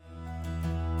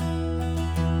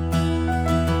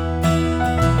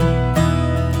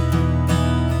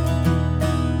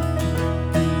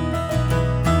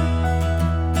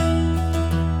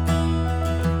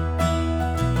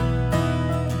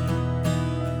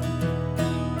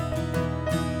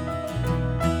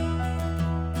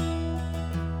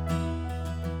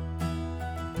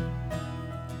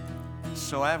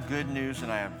So I have good news and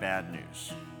I have bad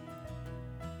news.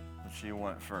 What do you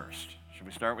want first? Should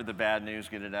we start with the bad news,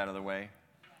 get it out of the way?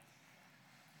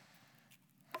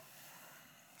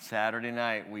 Saturday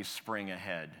night, we spring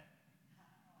ahead.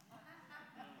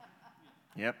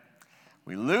 Yep.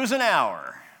 We lose an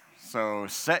hour. So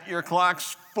set your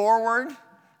clocks forward.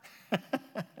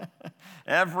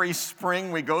 Every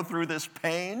spring we go through this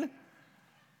pain.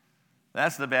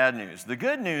 That's the bad news. The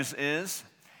good news is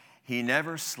he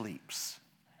never sleeps.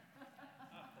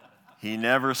 He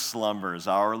never slumbers,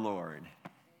 our Lord.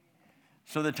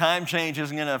 So the time change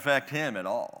isn't going to affect him at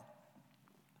all.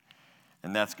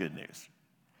 And that's good news.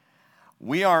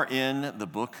 We are in the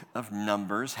book of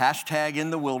Numbers,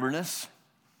 #in the wilderness.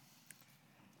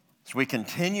 As we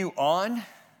continue on,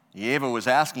 Eva was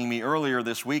asking me earlier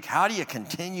this week, how do you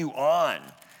continue on?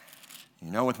 You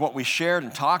know, with what we shared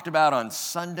and talked about on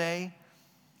Sunday,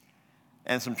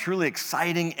 and some truly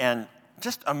exciting and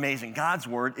just amazing. God's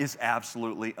word is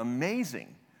absolutely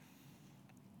amazing.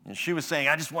 And she was saying,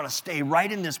 I just want to stay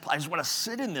right in this place. I just want to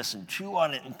sit in this and chew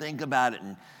on it and think about it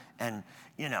and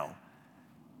you know,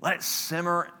 let it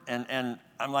simmer. And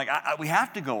I'm like, we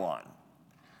have to go on.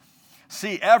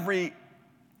 See, every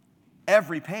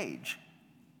page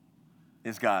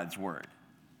is God's word.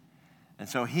 And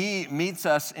so he meets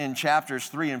us in chapters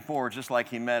 3 and 4, just like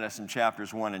he met us in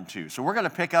chapters 1 and 2. So we're going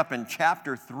to pick up in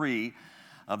chapter 3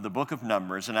 of the book of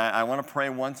Numbers. And I want to pray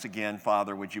once again,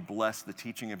 Father, would you bless the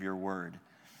teaching of your word?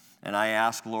 And I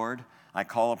ask, Lord, I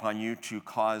call upon you to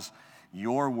cause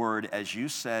your word, as you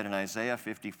said in Isaiah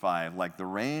 55, like the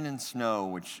rain and snow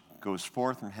which goes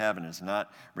forth from heaven, is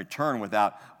not return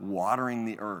without watering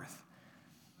the earth,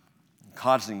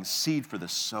 causing seed for the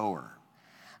sower.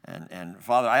 And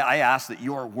Father, I ask that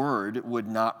your word would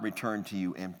not return to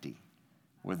you empty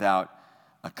without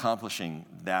accomplishing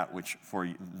that which for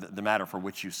you, the matter for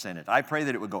which you sent it. I pray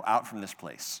that it would go out from this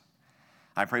place.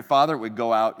 I pray, Father, it would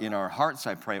go out in our hearts.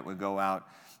 I pray it would go out,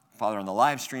 Father, on the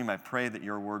live stream. I pray that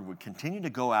your word would continue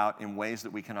to go out in ways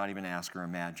that we cannot even ask or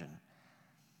imagine.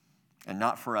 And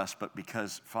not for us, but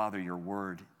because, Father, your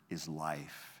word is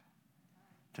life.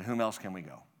 To whom else can we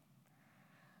go?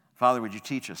 Father, would you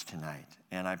teach us tonight?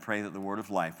 And I pray that the word of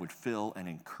life would fill and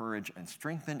encourage and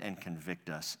strengthen and convict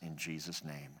us in Jesus'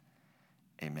 name.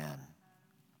 Amen.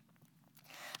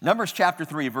 Numbers chapter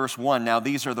 3, verse 1. Now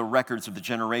these are the records of the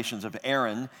generations of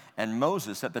Aaron and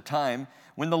Moses at the time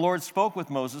when the Lord spoke with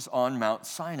Moses on Mount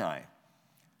Sinai.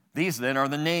 These then are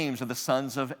the names of the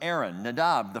sons of Aaron: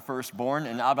 Nadab, the firstborn,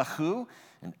 and Abihu,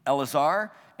 and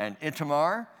Eleazar, and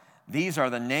Ithamar. These are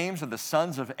the names of the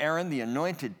sons of Aaron, the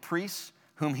anointed priests,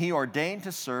 whom he ordained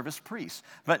to serve as priests.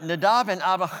 But Nadab and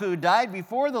Abihu died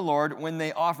before the Lord when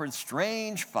they offered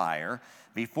strange fire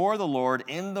before the Lord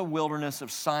in the wilderness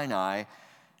of Sinai,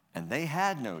 and they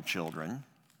had no children.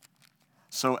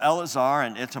 So Eleazar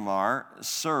and Ithamar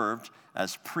served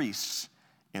as priests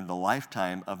in the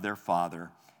lifetime of their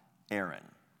father Aaron.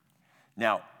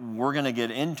 Now, we're going to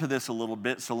get into this a little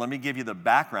bit, so let me give you the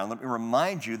background. Let me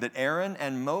remind you that Aaron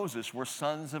and Moses were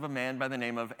sons of a man by the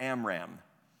name of Amram.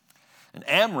 And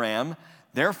Amram,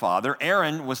 their father,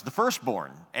 Aaron, was the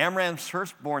firstborn. Amram's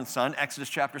firstborn son, Exodus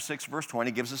chapter 6, verse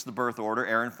 20, gives us the birth order: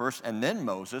 Aaron first, and then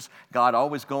Moses. God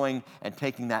always going and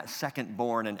taking that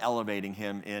secondborn and elevating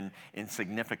him in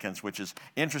significance, which is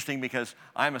interesting because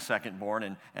I'm a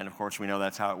secondborn, and of course we know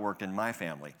that's how it worked in my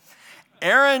family.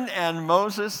 Aaron and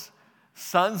Moses,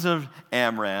 sons of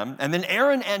Amram, and then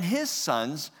Aaron and his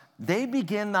sons, they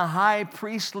begin the high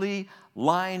priestly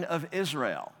line of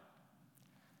Israel.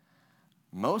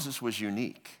 Moses was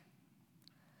unique.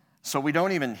 So we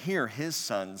don't even hear his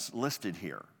sons listed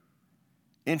here.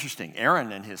 Interesting,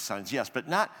 Aaron and his sons, yes, but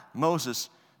not Moses'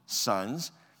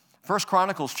 sons. 1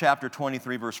 Chronicles chapter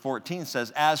 23, verse 14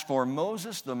 says, as for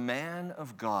Moses, the man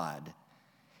of God,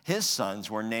 his sons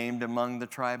were named among the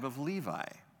tribe of Levi.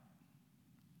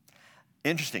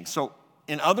 Interesting. So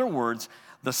in other words,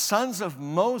 the sons of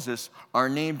Moses are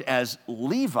named as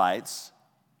Levites,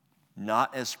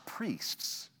 not as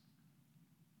priests.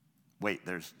 Wait,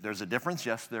 there's a difference?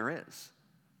 Yes, there is.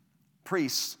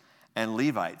 Priests and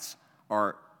Levites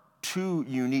are two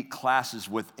unique classes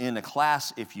within a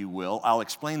class, if you will. I'll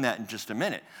explain that in just a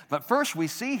minute. But first, we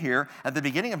see here at the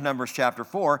beginning of Numbers chapter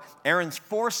 4, Aaron's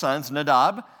 4 sons,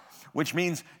 Nadab, which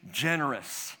means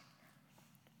generous,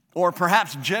 or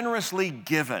perhaps generously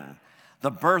given. The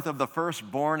birth of the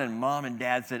firstborn, and mom and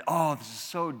dad said, oh, this is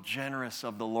so generous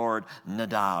of the Lord,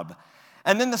 Nadab.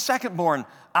 And then the secondborn,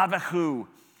 Abihu.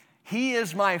 He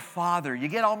is my father. You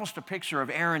get almost a picture of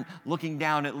Aaron looking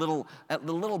down at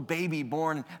the little baby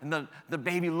born, and the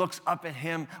baby looks up at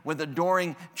him with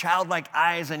adoring, childlike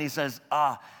eyes, and he says,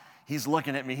 He's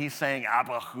looking at me. He's saying,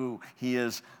 Abba Hu. He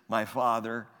is my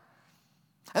Father.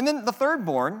 And then the third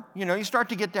born, you start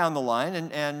to get down the line,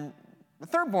 and the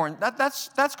third born,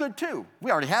 that's good too.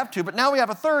 We already have two, but now we have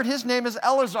a third. His name is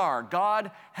Eleazar.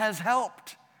 God has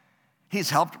helped. He's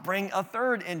helped bring a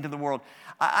third into the world.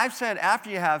 I've said after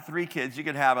you have 3 kids, you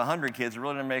could have 100 kids. It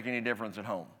really doesn't make any difference at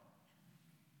home.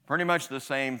 Pretty much the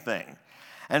same thing.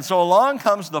 And so along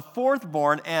comes the fourth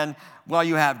born, and while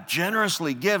you have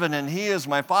generously given, and he is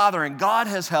my Father, and God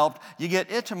has helped, you get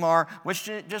Itamar, which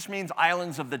just means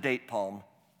islands of the date palm.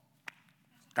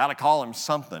 Got to call him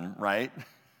something, right?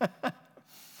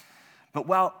 But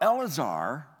while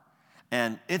Eleazar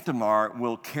and Ithamar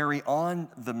will carry on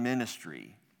the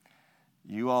ministry,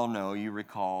 you all know, you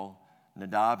recall,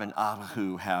 Nadab and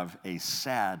Abihu have a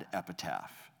sad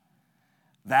epitaph.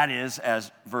 That is,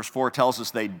 as verse 4 tells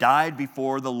us, they died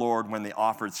before the Lord when they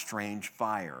offered strange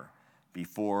fire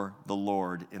before the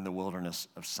Lord in the wilderness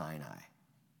of Sinai.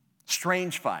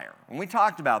 Strange fire. And we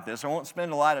talked about this. I won't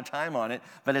spend a lot of time on it,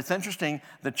 but it's interesting.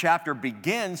 The chapter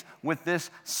begins with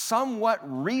this somewhat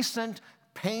recent,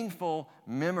 painful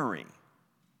memory.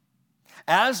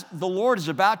 As the Lord is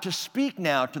about to speak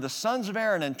now to the sons of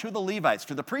Aaron and to the Levites,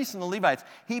 to the priests and the Levites,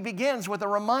 he begins with a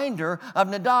reminder of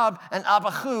Nadab and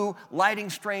Abihu lighting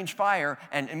strange fire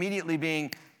and immediately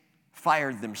being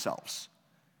fired themselves.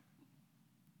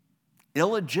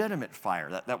 Illegitimate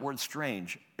fire, that word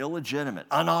strange, illegitimate,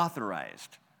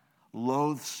 unauthorized,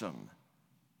 loathsome,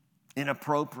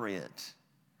 inappropriate.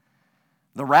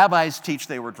 The rabbis teach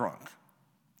they were drunk,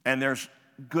 and there's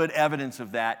good evidence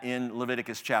of that in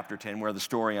Leviticus chapter 10 where the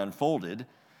story unfolded.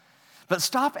 But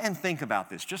stop and think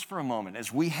about this just for a moment.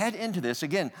 As we head into this,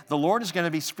 again, the Lord is going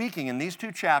to be speaking in these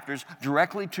 2 chapters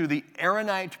directly to the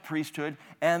Aaronite priesthood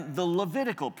and the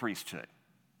Levitical priesthood.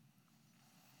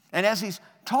 And as he's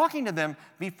talking to them,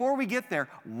 before we get there,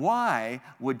 why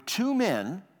would 2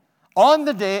 men on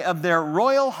the day of their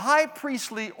royal high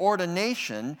priestly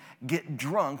ordination get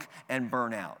drunk and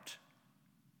burn out?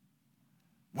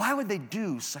 Why would they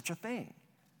do such a thing?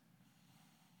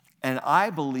 And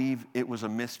I believe it was a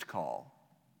missed call.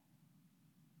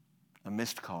 A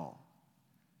missed call.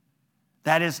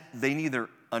 That is, they neither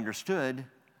understood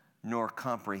nor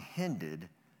comprehended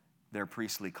their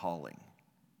priestly calling.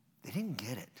 They didn't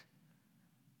get it.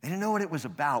 They didn't know what it was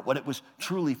about, what it was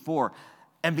truly for.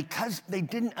 And because they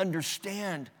didn't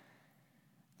understand,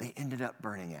 they ended up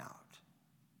burning out.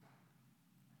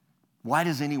 Why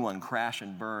does anyone crash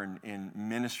and burn in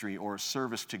ministry or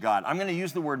service to God? I'm going to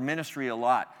use the word ministry a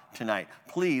lot tonight.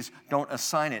 Please don't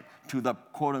assign it to the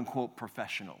quote-unquote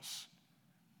professionals.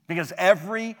 Because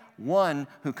everyone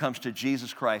who comes to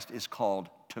Jesus Christ is called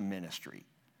to ministry.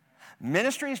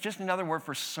 Ministry is just another word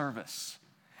for service.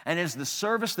 And it is the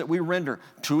service that we render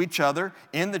to each other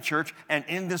in the church and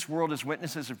in this world as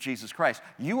witnesses of Jesus Christ.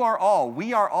 We are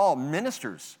all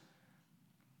ministers.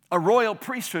 A royal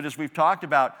priesthood, as we've talked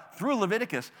about through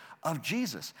Leviticus, of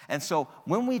Jesus. And so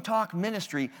when we talk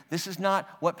ministry, this is not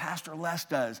what Pastor Les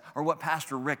does or what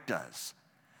Pastor Rick does.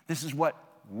 This is what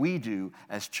we do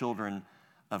as children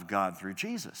of God through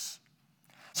Jesus.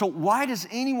 So why does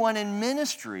anyone in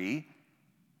ministry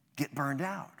get burned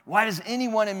out? Why does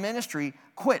anyone in ministry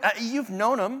quit? You've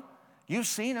known them. You've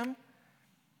seen them.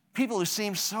 People who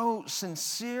seem so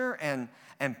sincere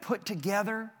and put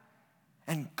together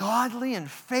and godly and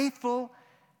faithful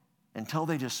until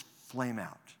they just flame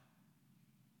out.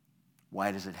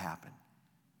 Why does it happen?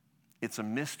 It's a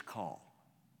missed call.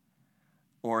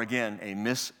 Or again, a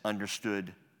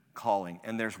misunderstood calling.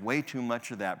 And there's way too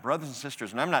much of that. Brothers and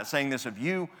sisters, and I'm not saying this of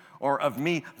you or of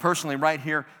me personally right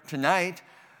here tonight,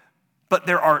 but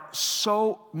there are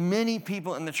so many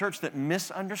people in the church that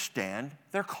misunderstand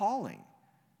their calling.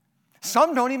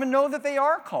 Some don't even know that they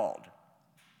are called.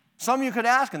 Some you could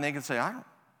ask and they could say, I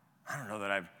don't know that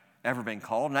I've ever been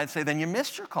called. And I'd say, then you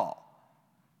missed your call.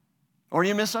 Or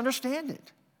you misunderstand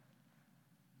it.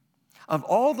 Of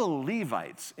all the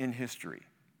Levites in history,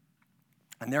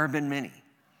 and there have been many,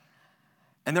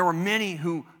 and there were many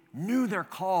who knew their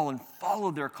call and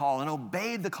followed their call and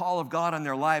obeyed the call of God on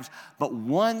their lives, but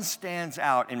one stands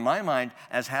out in my mind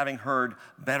as having heard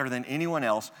better than anyone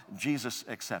else, Jesus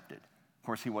accepted. Of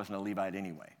course, he wasn't a Levite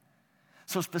anyway.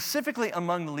 So specifically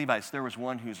among the Levites, there was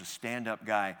one who's a stand-up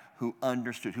guy who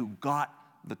understood, who got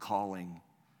the calling.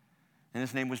 And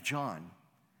his name was John.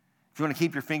 If you want to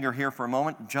keep your finger here for a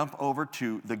moment, jump over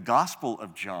to the Gospel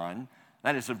of John,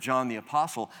 that is of John the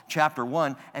Apostle, chapter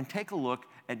 1, and take a look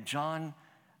at John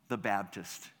the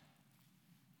Baptist,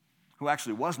 who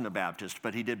actually wasn't a Baptist,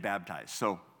 but he did baptize.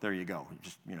 So there you go. He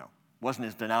just, wasn't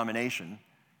his denomination.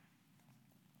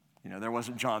 There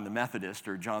wasn't John the Methodist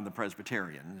or John the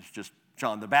Presbyterian. It's just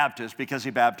John the Baptist because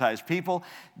he baptized people.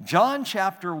 John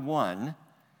chapter 1,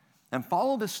 and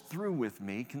follow this through with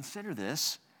me, consider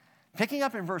this, picking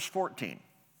up in verse 14,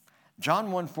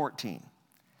 John 1:14,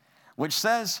 which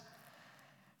says,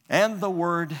 "And the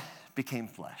Word became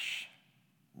flesh,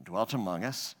 and dwelt among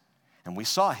us, and we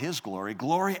saw his glory,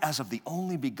 glory as of the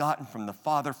only begotten from the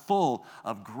Father, full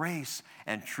of grace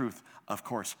and truth." Of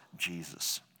course,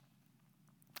 Jesus.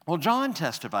 Well, John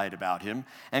testified about him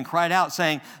and cried out,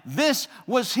 saying, "This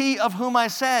was he of whom I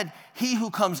said, he who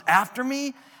comes after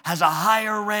me has a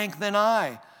higher rank than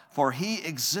I, for he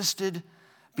existed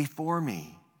before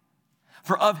me.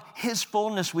 For of his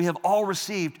fullness we have all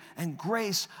received, and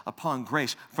grace upon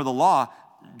grace. For the law,"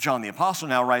 John the Apostle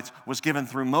now writes, "was given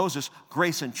through Moses.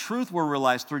 Grace and truth were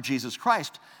realized through Jesus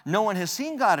Christ. No one has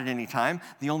seen God at any time.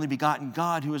 The only begotten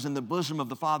God who is in the bosom of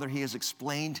the Father, he has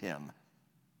explained him."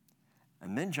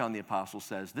 And then John the Apostle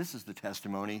says, this is the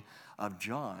testimony of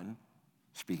John,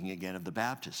 speaking again of the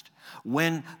Baptist.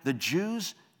 "When the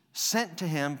Jews sent to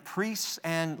him priests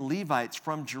and Levites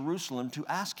from Jerusalem to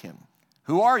ask him,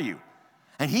 'Who are you?'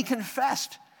 And he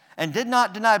confessed and did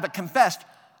not deny, but confessed,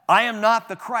 'I am not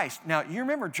the Christ.'" Now, you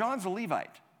remember, John's a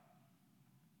Levite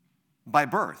by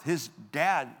birth. His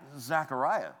dad,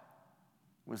 Zechariah,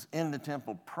 was in the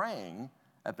temple praying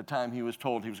at the time he was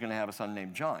told he was going to have a son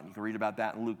named John. You can read about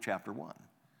that in Luke chapter 1.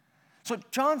 So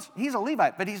he's a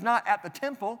Levite, but he's not at the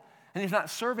temple, and he's not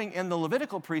serving in the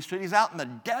Levitical priesthood. He's out in the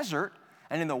desert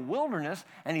and in the wilderness,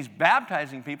 and he's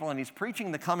baptizing people, and he's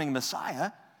preaching the coming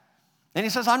Messiah. And he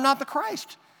says, "I'm not the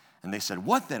Christ." And they said,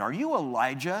 "What then? Are you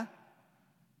Elijah?"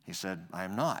 He said, "I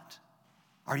am not."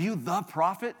 "Are you the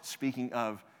prophet?" Speaking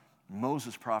of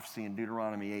Moses' prophecy in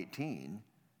Deuteronomy 18,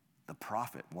 the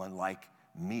prophet, one like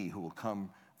me who will come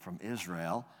from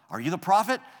Israel. "Are you the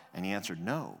prophet?" And he answered,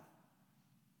 "No."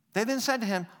 They then said to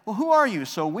him, "Well, who are you?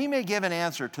 So we may give an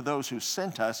answer to those who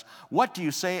sent us. What do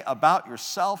you say about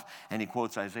yourself?" And he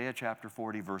quotes Isaiah chapter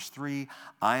 40, verse 3,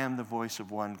 "I am the voice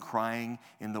of one crying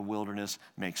in the wilderness,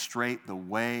 make straight the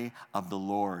way of the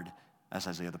Lord," as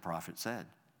Isaiah the prophet said.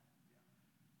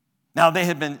 Now they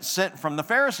had been sent from the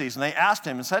Pharisees, and they asked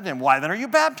him and said to him, "Why then are you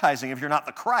baptizing if you're not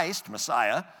the Christ,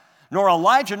 Messiah, nor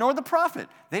Elijah, nor the prophet?"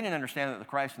 They didn't understand that the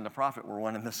Christ and the prophet were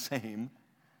one and the same.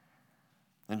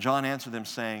 And John answered them,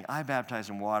 saying, "I baptize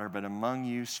in water, but among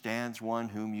you stands one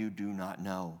whom you do not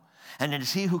know. And it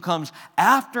is he who comes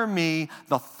after me,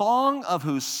 the thong of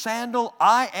whose sandal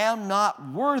I am not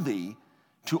worthy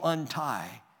to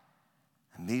untie."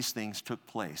 And these things took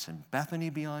place in Bethany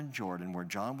beyond Jordan, where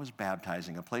John was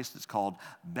baptizing, a place that's called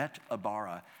Bet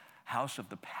Abara, house of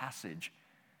the passage.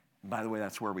 By the way,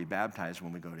 that's where we baptize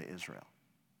when we go to Israel.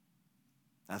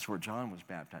 That's where John was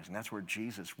baptizing. That's where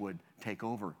Jesus would take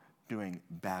over doing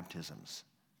baptisms.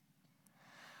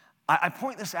 I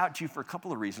point this out to you for a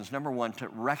couple of reasons. Number one, to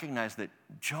recognize that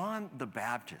John the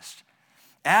Baptist,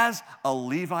 as a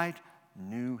Levite,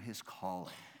 knew his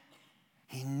calling.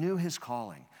 He knew his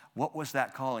calling. What was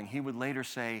that calling? He would later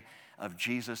say of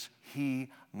Jesus, "He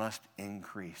must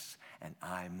increase and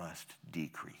I must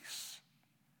decrease."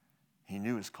 He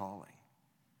knew his calling.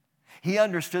 He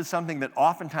understood something that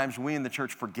oftentimes we in the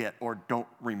church forget or don't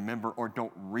remember or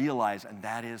don't realize, and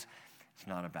that is, it's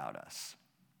not about us.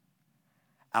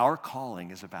 Our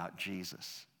calling is about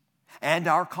Jesus. And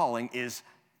our calling is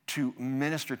to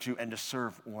minister to and to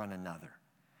serve one another.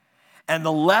 And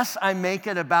the less I make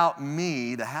it about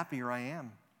me, the happier I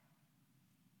am.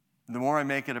 The more I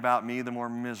make it about me, the more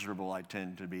miserable I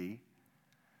tend to be.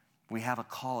 We have a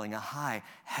calling, a high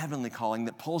heavenly calling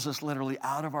that pulls us literally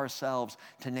out of ourselves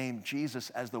to name Jesus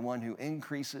as the one who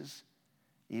increases,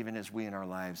 even as we in our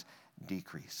lives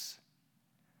decrease.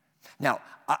 Now,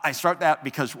 I start that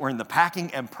because we're in the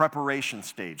packing and preparation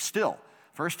stage still.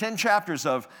 First 10 chapters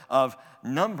of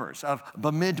Numbers, of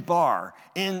Bamidbar,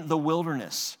 in the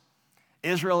wilderness.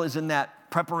 Israel is in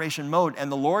that preparation mode,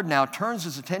 and the Lord now turns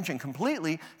his attention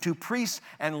completely to priests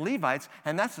and Levites,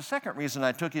 and that's the second reason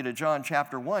I took you to John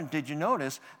chapter 1. Did you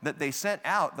notice that they sent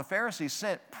out, the Pharisees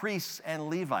sent priests and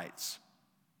Levites?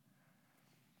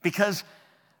 Because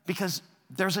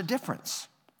there's a difference.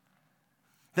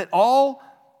 That all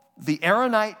the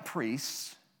Aaronite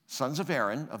priests, sons of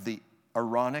Aaron, of the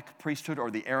Aaronic priesthood or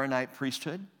the Aaronite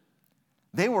priesthood,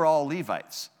 they were all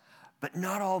Levites, but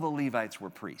not all the Levites were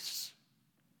priests.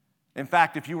 In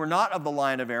fact, if you were not of the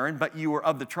line of Aaron, but you were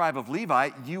of the tribe of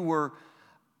Levi, you were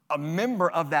a member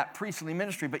of that priestly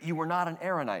ministry, but you were not an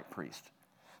Aaronite priest.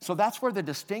 So that's where the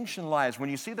distinction lies. When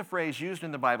you see the phrase used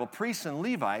in the Bible, priests and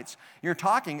Levites, you're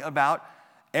talking about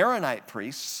Aaronite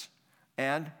priests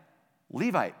and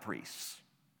Levite priests.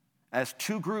 as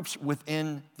two groups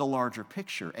within the larger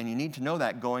picture. And you need to know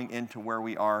that going into where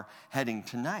we are heading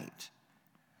tonight.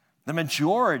 The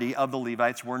majority of the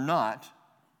Levites were not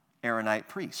Aaronite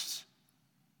priests.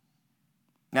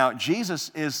 Now, Jesus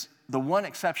is the one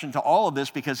exception to all of this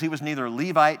because he was neither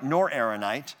Levite nor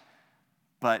Aaronite,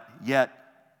 but yet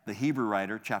the Hebrew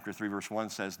writer, chapter 3, verse 1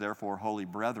 says, "Therefore, holy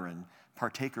brethren,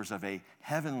 partakers of a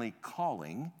heavenly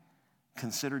calling,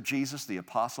 consider Jesus the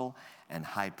apostle and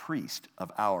high priest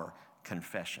of our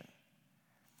confession."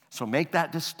 So make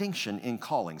that distinction in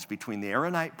callings between the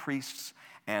Aaronite priests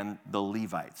and the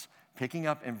Levites. Picking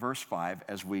up in verse 5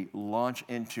 as we launch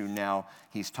into now,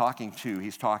 he's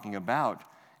talking about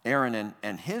Aaron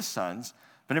and his sons.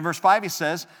 But in verse 5 he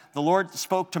says, the Lord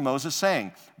spoke to Moses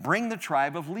saying, "Bring the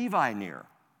tribe of Levi near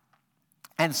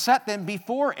and set them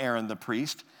before Aaron the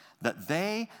priest, that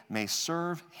they may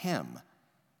serve him.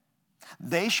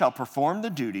 They shall perform the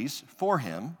duties for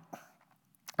him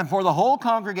and for the whole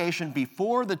congregation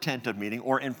before the tent of meeting,"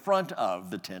 or in front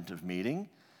of the tent of meeting,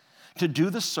 "to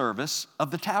do the service of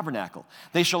the tabernacle.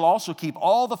 They shall also keep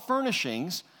all the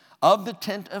furnishings of the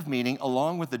tent of meeting,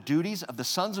 along with the duties of the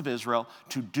sons of Israel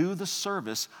to do the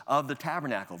service of the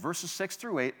tabernacle." Verses 6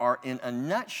 through 8 are, in a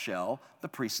nutshell, the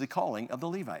priestly calling of the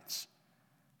Levites.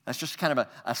 That's just kind of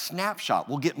a snapshot.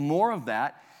 We'll get more of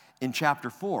that in chapter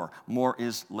 4. More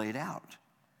is laid out.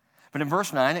 But in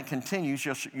verse 9, it continues,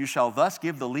 "You shall thus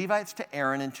give the Levites to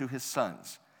Aaron and to his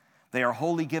sons. They are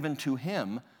wholly given to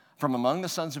him from among the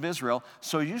sons of Israel.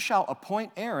 So you shall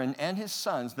appoint Aaron and his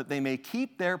sons that they may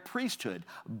keep their priesthood.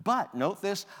 But," note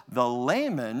this, "the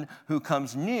layman who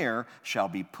comes near shall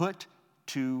be put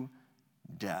to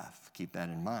death." Keep that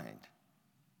in mind.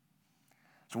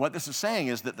 So what this is saying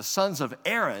is that the sons of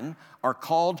Aaron are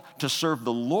called to serve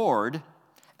the Lord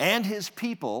and his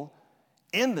people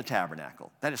in the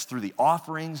tabernacle. That is through the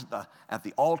offerings at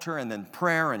the altar, and then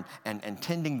prayer and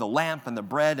tending the lamp and the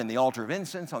bread and the altar of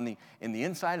incense in the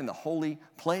inside, in the holy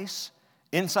place,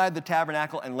 inside the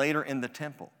tabernacle, and later in the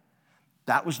temple.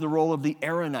 That was the role of the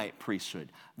Aaronite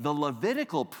priesthood. The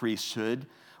Levitical priesthood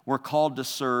were called to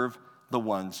serve the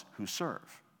ones who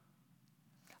serve.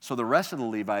 So the rest of the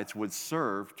Levites would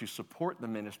serve to support the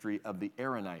ministry of the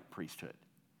Aaronite priesthood.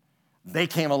 They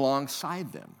came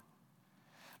alongside them.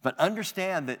 But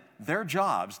understand that their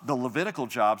jobs, the Levitical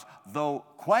jobs, though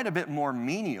quite a bit more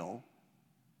menial,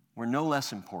 were no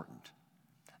less important,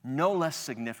 no less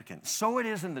significant. So it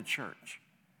is in the church,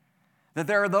 that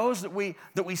there are those that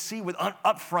we see with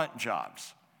upfront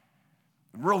jobs,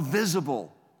 real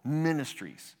visible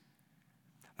ministries.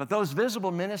 But those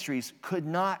visible ministries could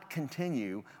not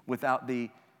continue without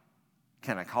the,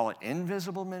 can I call it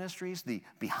invisible ministries, the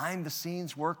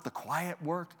behind-the-scenes work, the quiet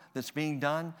work that's being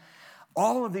done.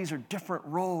 All of these are different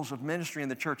roles of ministry in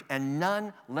the church, and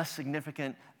none less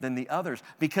significant than the others.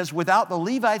 Because without the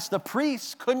Levites, the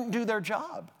priests couldn't do their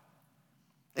job.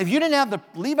 If you didn't have the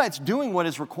Levites doing what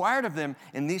is required of them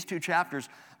in these two chapters,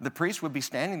 the priests would be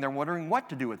standing there wondering what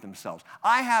to do with themselves.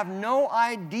 I have no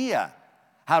idea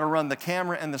how to run the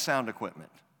camera and the sound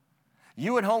equipment.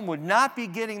 You at home would not be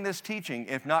getting this teaching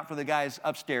if not for the guys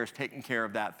upstairs taking care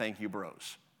of that. Thank you,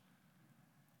 bros.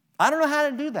 I don't know how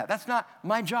to do that. That's not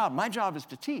my job. My job is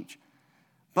to teach.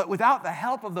 But without the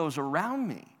help of those around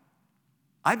me,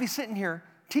 I'd be sitting here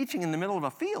teaching in the middle of a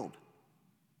field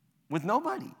with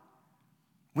nobody.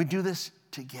 We do this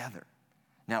together.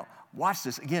 Now, watch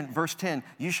this. Again, verse 10,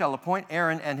 "You shall appoint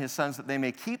Aaron and his sons that they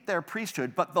may keep their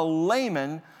priesthood, but the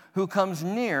layman who comes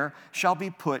near shall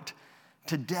be put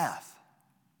to death."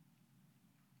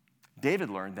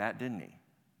 David learned that, didn't he?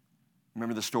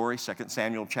 Remember the story, 2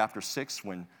 Samuel chapter 6,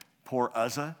 when poor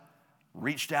Uzzah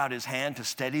reached out his hand to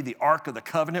steady the Ark of the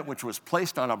Covenant, which was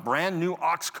placed on a brand new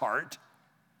ox cart,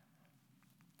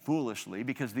 foolishly,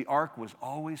 because the Ark was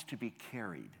always to be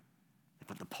carried. They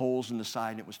put the poles in the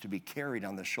side, and it was to be carried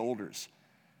on the shoulders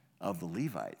of the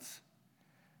Levites.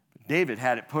 David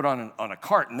had it put on a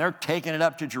cart, and they're taking it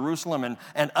up to Jerusalem,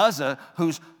 and Uzzah,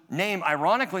 whose name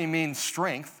ironically means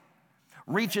strength,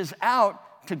 reaches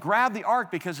out to grab the ark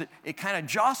because it kind of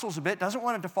jostles a bit, doesn't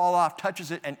want it to fall off,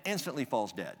 touches it, and instantly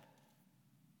falls dead.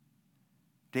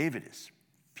 David is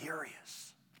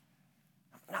furious.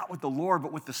 Not with the Lord,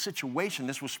 but with the situation.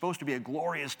 This was supposed to be a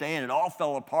glorious day, and it all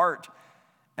fell apart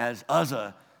as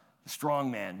Uzzah, the strong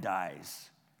man,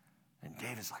 dies. And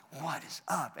David's like, what is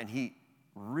up? And he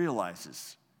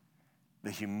realizes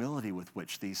the humility with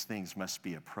which these things must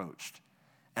be approached,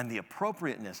 and the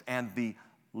appropriateness and the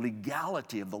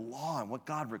legality of the law and what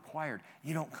God required.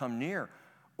 You don't come near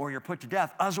or you're put to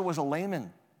death. Uzzah was a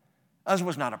layman. Uzzah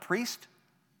was not a priest.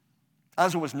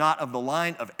 Uzzah was not of the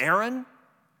line of Aaron.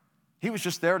 He was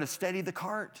just there to steady the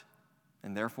cart.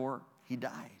 and therefore he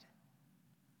died.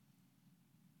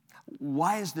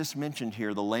 Why is this mentioned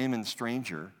here, the layman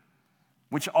stranger,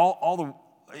 which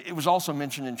it was also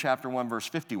mentioned in chapter 1, verse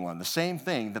 51, the same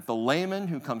thing, that the layman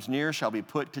who comes near shall be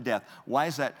put to death. Why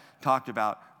is that talked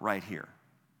about right here?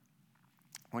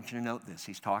 I want you to note this.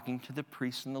 He's talking to the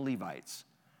priests and the Levites.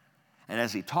 And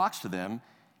as he talks to them,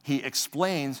 he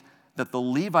explains that the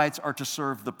Levites are to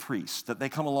serve the priests, that they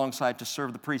come alongside to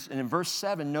serve the priests. And in verse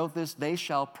 7, note this, they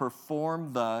shall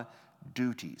perform the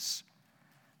duties.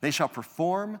 They shall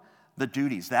perform the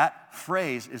duties. That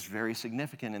phrase is very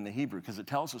significant in the Hebrew because it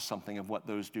tells us something of what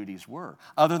those duties were,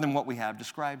 other than what we have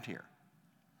described here.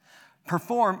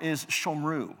 Perform is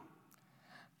shomru.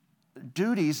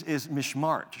 Duties is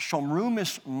mishmart. Shomru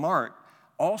mishmart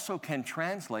also can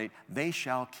translate, they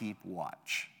shall keep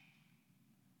watch.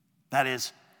 That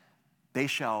is, they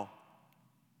shall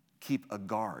keep a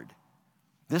guard.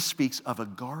 This speaks of a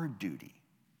guard duty.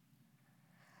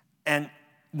 And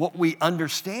what we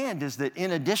understand is that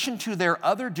in addition to their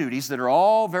other duties that are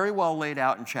all very well laid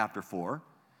out in chapter 4,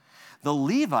 the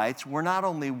Levites were not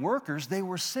only workers, they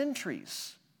were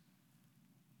sentries.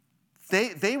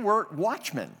 They were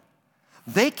watchmen.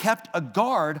 They kept a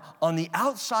guard on the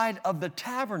outside of the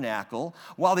tabernacle,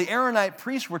 while the Aaronite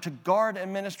priests were to guard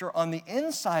and minister on the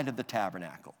inside of the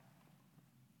tabernacle.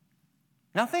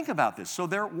 Now think about this. So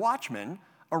they're watchmen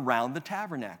around the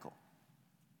tabernacle.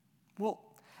 Well,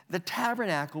 the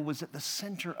tabernacle was at the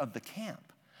center of the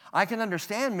camp. I can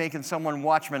understand making someone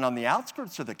watchman on the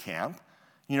outskirts of the camp,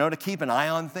 to keep an eye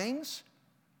on things.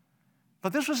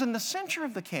 But this was in the center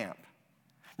of the camp.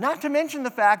 Not to mention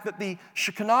the fact that the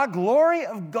Shekinah glory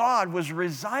of God was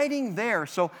residing there.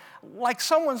 So, like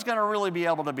someone's going to really be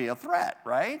able to be a threat,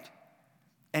 right?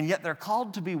 And yet they're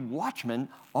called to be watchmen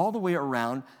all the way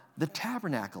around the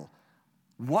tabernacle.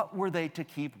 What were they to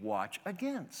keep watch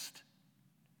against?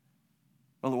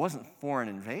 Well, it wasn't foreign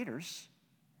invaders.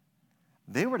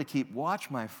 They were to keep watch,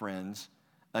 my friends,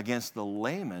 against the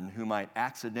layman who might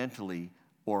accidentally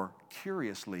or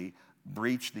curiously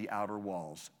breach the outer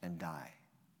walls and die.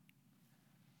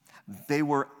 They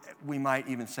were, we might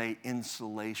even say,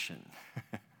 insulation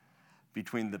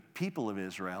between the people of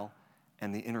Israel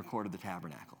and the inner court of the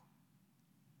tabernacle.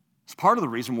 It's part of the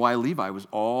reason why Levi was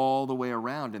all the way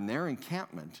around in their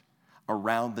encampment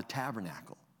around the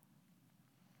tabernacle.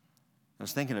 I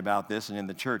was thinking about this, and in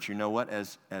the church, you know what?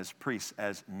 As priests,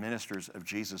 as ministers of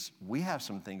Jesus, we have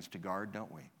some things to guard,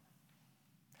 don't we?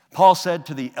 Paul said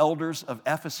to the elders of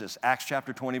Ephesus, Acts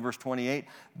chapter 20, verse 28,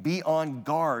 be on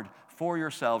guard for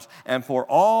yourselves and for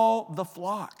all the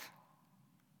flock,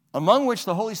 among which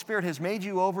the Holy Spirit has made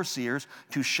you overseers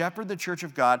to shepherd the church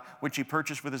of God, which he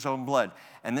purchased with his own blood.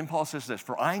 And then Paul says this,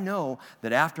 for I know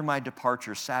that after my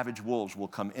departure, savage wolves will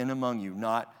come in among you,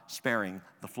 not sparing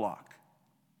the flock.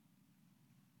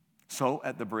 So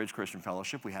at the Bridge Christian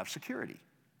Fellowship, we have security.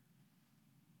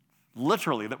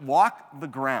 Literally, that walk the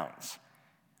grounds.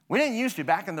 We didn't used to.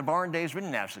 Back in the barn days, we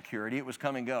didn't have security. It was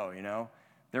come and go,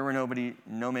 There were no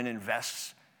men in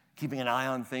vests keeping an eye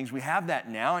on things. We have that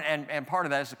now, and part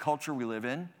of that is the culture we live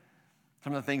in.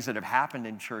 Some of the things that have happened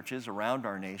in churches around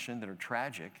our nation that are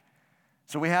tragic.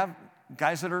 So we have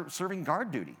guys that are serving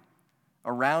guard duty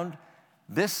around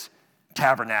this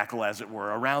tabernacle, as it were,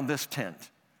 around this tent.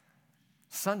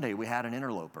 Sunday, we had an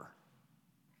interloper.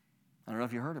 I don't know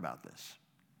if you heard about this.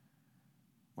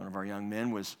 One of our young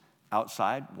men was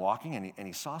outside walking, and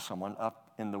he saw someone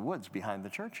up in the woods behind the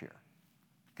church here.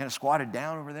 Kind of squatted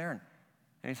down over there,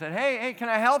 and he said, hey, can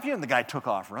I help you? And the guy took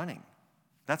off running.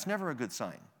 That's never a good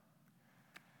sign.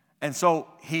 And so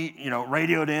he,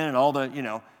 radioed in and all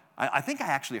the, I think I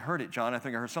actually heard it, John. I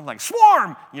think I heard something like,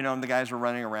 swarm! And the guys were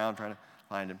running around trying to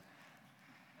find him.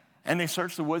 And they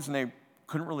searched the woods, and they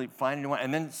couldn't really find anyone.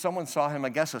 And then someone saw him, I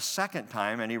guess, a second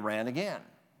time, and he ran again.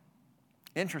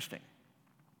 Interesting.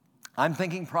 I'm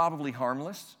thinking probably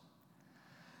harmless.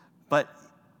 But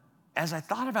as I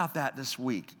thought about that this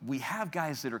week, we have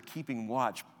guys that are keeping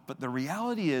watch, but the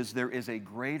reality is there is a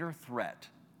greater threat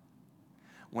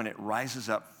when it rises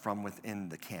up from within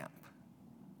the camp.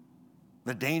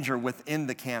 The danger within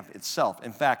the camp itself.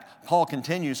 In fact, Paul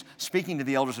continues speaking to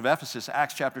the elders of Ephesus,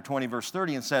 Acts chapter 20, verse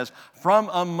 30, and says, from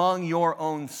among your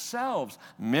own selves,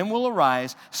 men will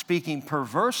arise, speaking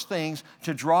perverse things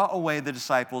to draw away the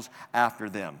disciples after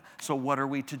them. So what are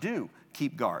we to do?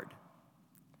 Keep guard.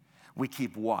 We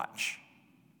keep watch.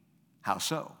 How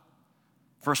so?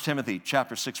 1 Timothy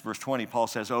chapter 6, verse 20, Paul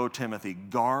says, O Timothy,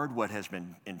 guard what has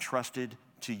been entrusted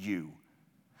to you,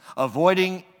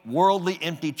 avoiding worldly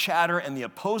empty chatter and the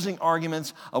opposing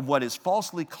arguments of what is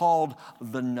falsely called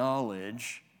the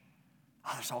knowledge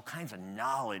There's all kinds of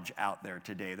knowledge out there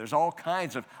today. There's all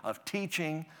kinds of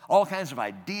teaching, all kinds of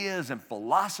ideas and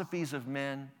philosophies of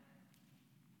men.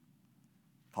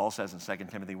 Paul says in 2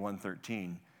 Timothy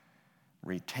 1:13,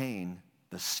 retain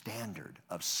the standard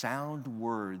of sound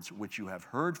words which you have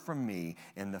heard from me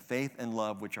in the faith and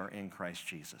love which are in Christ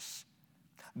Jesus.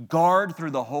 Guard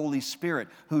through the Holy Spirit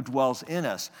who dwells in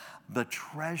us the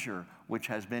treasure which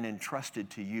has been entrusted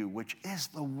to you, which is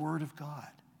the Word of God.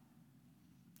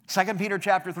 2 Peter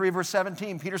chapter 3, verse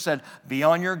 17, Peter said, be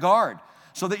on your guard,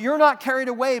 so that you're not carried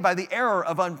away by the error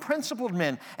of unprincipled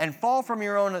men and fall from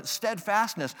your own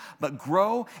steadfastness, but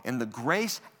grow in the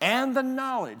grace and the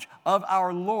knowledge of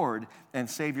our Lord and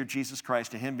Savior Jesus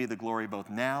Christ. To him be the glory both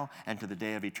now and to the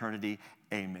day of eternity.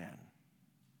 Amen.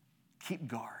 Keep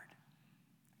guard.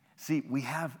 See, we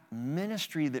have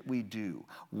ministry that we do,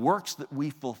 works that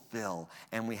we fulfill,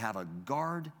 and we have a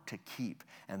guard to keep,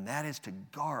 and that is to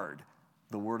guard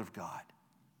the Word of God,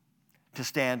 to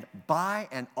stand by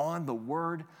and on the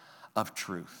word of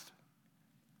truth.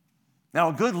 Now,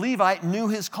 a good Levite knew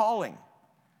his calling,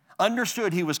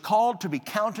 understood he was called to be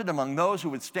counted among those who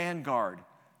would stand guard.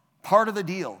 Part of the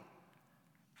deal.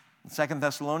 2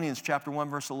 Thessalonians chapter 1,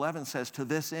 verse 11 says, to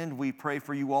this end we pray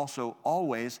for you also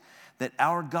always, that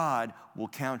our God will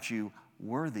count you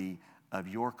worthy of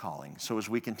your calling. So as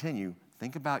we continue,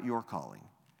 think about your calling.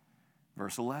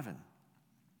 Verse 11.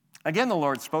 Again, the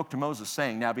Lord spoke to Moses,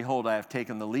 saying, now behold, I have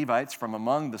taken the Levites from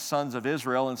among the sons of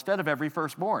Israel instead of every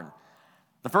firstborn,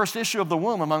 the first issue of the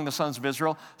womb among the sons of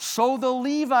Israel, so the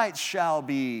Levites shall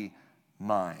be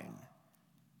mine.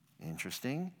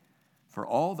 Interesting, for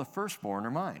all the firstborn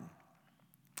are mine.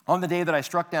 On the day that I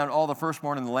struck down all the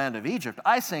firstborn in the land of Egypt,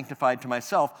 I sanctified to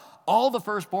myself all the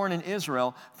firstborn in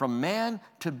Israel, from man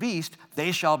to beast,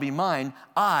 they shall be mine.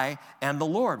 I am the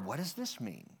Lord. What does this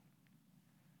mean?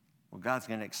 Well, God's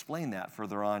going to explain that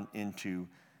further on into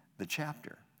the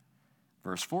chapter.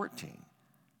 Verse 14.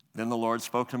 Then the Lord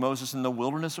spoke to Moses in the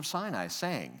wilderness of Sinai,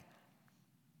 saying,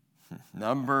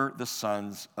 number the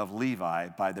sons of Levi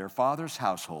by their father's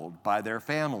household, by their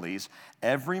families,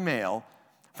 every male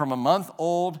from a month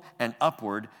old and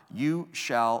upward you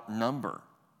shall number.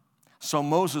 So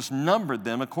Moses numbered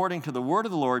them according to the word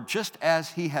of the Lord, just as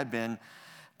he had been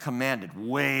commanded.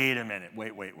 Wait a minute,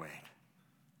 wait.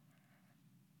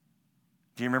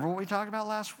 Do you remember what we talked about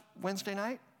last Wednesday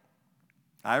night?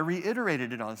 I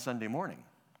reiterated it on Sunday morning.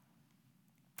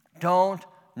 Don't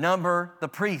number the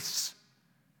priests.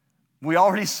 We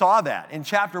already saw that. In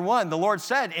chapter 1, the Lord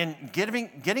said, in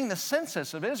getting the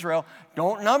census of Israel,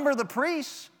 don't number the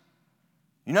priests.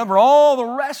 You number all the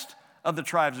rest of the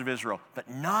tribes of Israel, but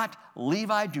not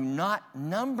Levi. Do not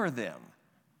number them.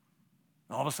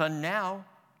 All of a sudden now,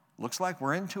 looks like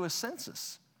we're into a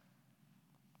census.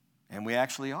 And we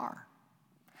actually are.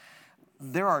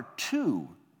 There are 2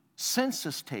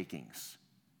 census takings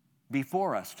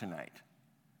before us tonight.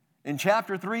 In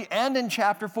chapter 3 and in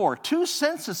chapter 4, 2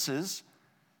 censuses,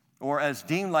 or as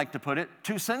Dean liked to put it,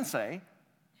 2 sensei.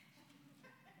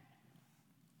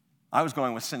 I was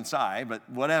going with sensei, but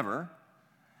whatever.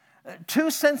 2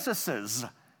 censuses,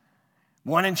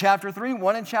 one in chapter 3,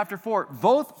 one in chapter 4,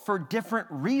 both for different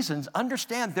reasons.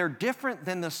 Understand, they're different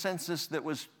than the census that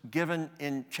was given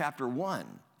in chapter 1.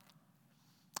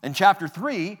 In chapter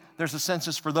 3, there's a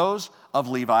census for those of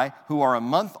Levi who are a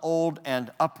month old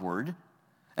and upward.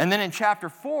 And then in chapter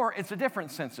 4, it's a different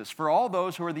census for all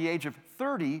those who are the age of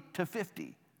 30 to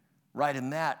 50, right in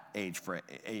that age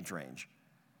range.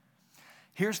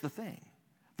 Here's the thing.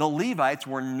 The Levites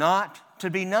were not to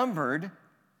be numbered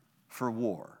for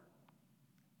war.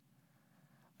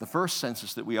 The first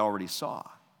census that we already saw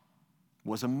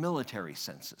was a military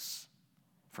census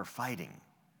for fighting.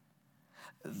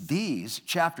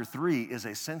 Chapter 3 is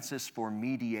a census for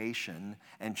mediation,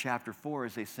 and chapter 4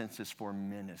 is a census for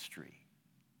ministry.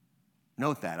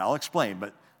 Note that. I'll explain,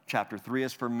 but chapter 3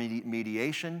 is for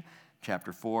mediation,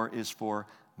 chapter 4 is for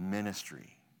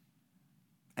ministry.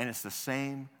 And it's the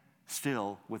same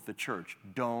still with the church.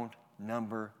 Don't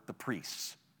number the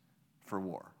priests for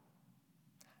war.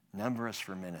 Number us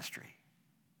for ministry.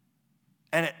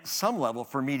 And at some level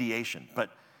for mediation.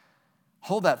 But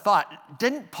hold that thought.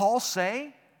 Didn't Paul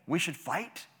say we should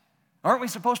fight? Aren't we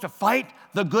supposed to fight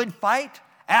the good fight?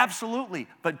 Absolutely.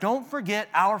 But don't forget,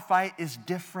 our fight is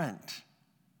different.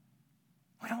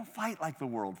 We don't fight like the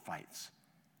world fights.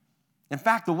 In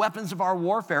fact, the weapons of our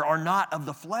warfare are not of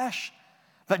the flesh,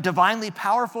 but divinely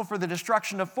powerful for the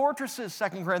destruction of fortresses,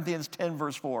 2 Corinthians 10,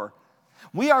 verse 4.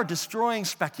 We are destroying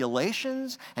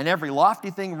speculations and every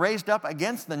lofty thing raised up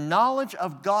against the knowledge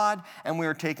of God, and we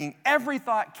are taking every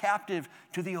thought captive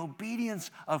to the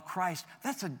obedience of Christ.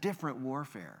 That's a different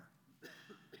warfare.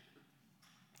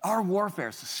 Our warfare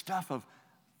is the stuff of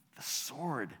the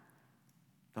sword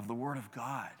of the Word of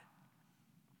God.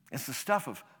 It's the stuff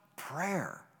of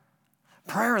prayer.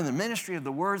 Prayer in the ministry of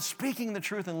the Word, speaking the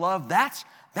truth in love,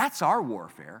 that's our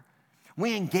warfare.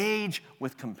 We engage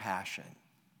with compassion.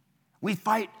 We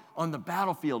fight on the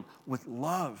battlefield with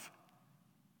love.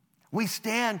 We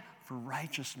stand for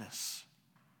righteousness.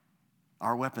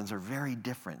 Our weapons are very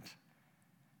different.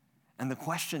 And the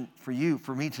question for you,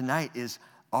 for me tonight is,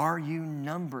 are you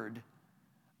numbered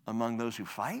among those who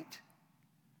fight?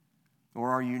 Or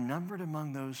are you numbered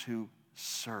among those who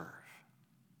serve?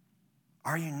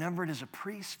 Are you numbered as a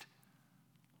priest?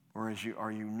 Or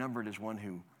are you numbered as one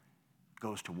who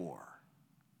goes to war?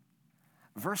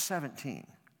 Verse 17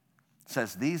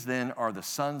 says, these then are the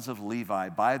sons of Levi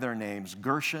by their names,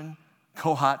 Gershon,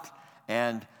 Kohath,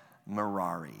 and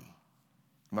Merari.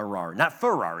 Merari, not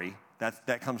Ferrari,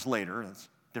 that comes later, that's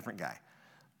a different guy.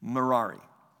 Merari.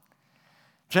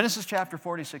 Genesis chapter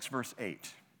 46, verse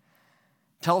 8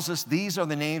 tells us these are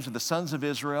the names of the sons of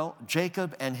Israel,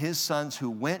 Jacob and his sons who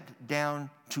went down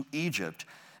to Egypt.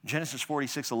 Genesis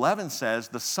 46:11 says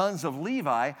the sons of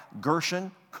Levi,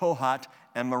 Gershon, Kohath,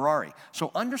 and Merari.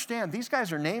 So understand, these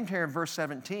guys are named here in verse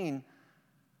 17,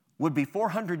 would be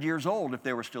 400 years old if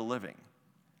they were still living.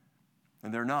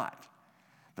 And they're not.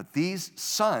 But these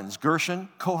sons, Gershon,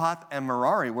 Kohath, and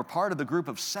Merari, were part of the group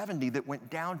of 70 that went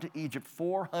down to Egypt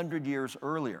 400 years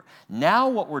earlier. Now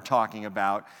what we're talking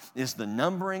about is the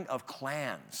numbering of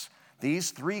clans.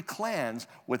 These 3 clans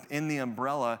within the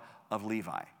umbrella of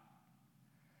Levi.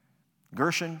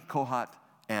 Gershon, Kohath,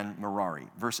 and Merari.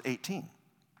 Verse 18.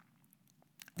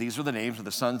 These are the names of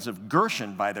the sons of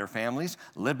Gershon by their families,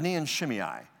 Libni and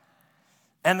Shimei.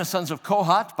 And the sons of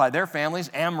Kohath by their families,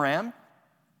 Amram,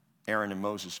 Aaron and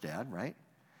Moses' dad, right?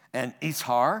 And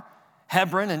Izhar,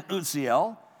 Hebron, and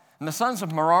Uzziel. And the sons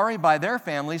of Merari by their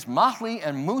families, Mahli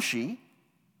and Mushi.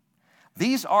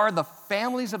 These are the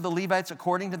families of the Levites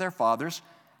according to their fathers'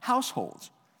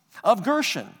 households. Of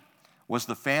Gershon was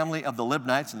the family of the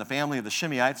Libnites and the family of the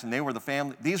Shimeites, and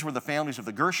these were the families of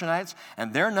the Gershonites,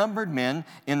 and their numbered men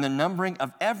in the numbering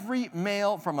of every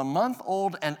male from a month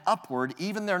old and upward,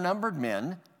 even their numbered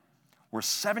men, were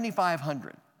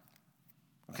 7,500.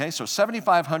 Okay, so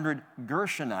 7,500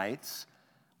 Gershonites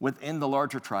within the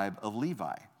larger tribe of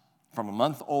Levi, from a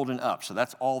month old and up. So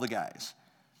that's all the guys.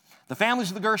 The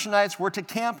families of the Gershonites were to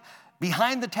camp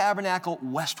behind the tabernacle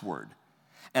westward.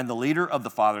 And the leader of the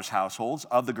fathers' households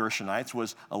of the Gershonites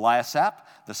was Eliasaph,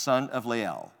 the son of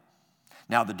Lael.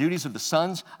 Now the duties of the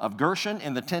sons of Gershon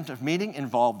in the tent of meeting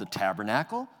involved the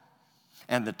tabernacle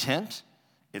and the tent,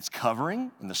 its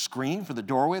covering, and the screen for the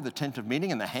doorway of the tent of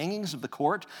meeting, and the hangings of the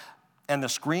court, and the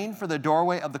screen for the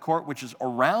doorway of the court, which is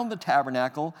around the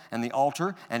tabernacle and the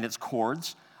altar and its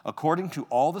cords, according to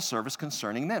all the service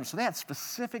concerning them. So they had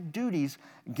specific duties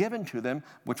given to them,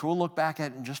 which we'll look back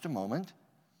at in just a moment.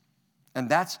 And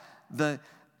that's the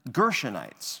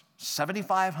Gershonites,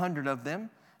 7,500 of them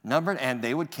numbered, and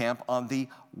they would camp on the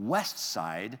west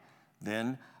side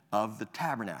then of the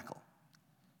tabernacle.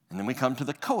 And then we come to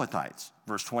the Kohathites,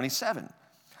 verse 27.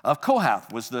 Of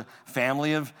Kohath was the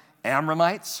family of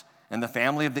Amramites, and the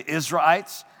family of the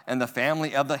Israelites, and the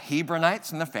family of the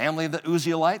Hebronites, and the family of the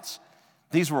Uzzielites.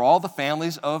 These were all the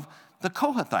families of the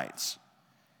Kohathites.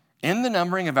 In the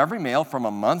numbering of every male from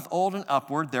a month old and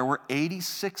upward, there were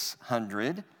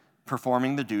 8,600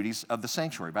 performing the duties of the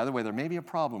sanctuary. By the way, there may be a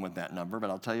problem with that number, but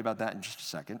I'll tell you about that in just a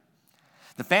second.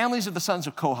 The families of the sons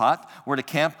of Kohath were to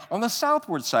camp on the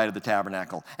southward side of the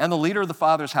tabernacle, and the leader of the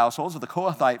fathers' households of the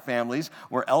Kohathite families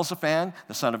were Elzaphan,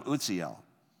 the son of Uzziel.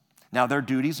 Now their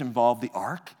duties involved the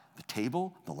ark, the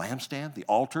table, the lampstand, the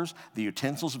altars, the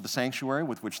utensils of the sanctuary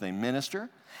with which they minister,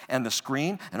 and the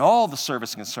screen, and all the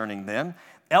service concerning them.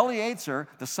 Eleazar,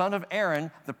 the son of Aaron,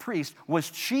 the priest, was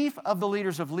chief of the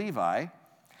leaders of Levi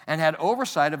and had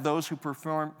oversight of those who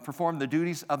performed the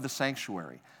duties of the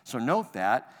sanctuary. So note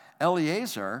that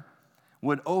Eleazar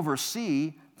would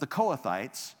oversee the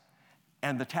Kohathites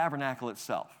and the tabernacle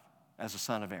itself as a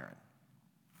son of Aaron.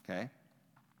 Okay?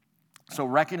 So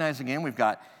recognize again, we've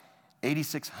got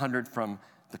 8,600 from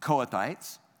the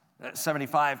Kohathites,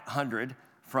 7,500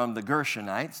 from the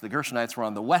Gershonites. The Gershonites were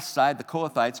on the west side. The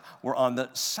Kohathites were on the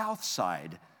south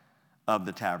side of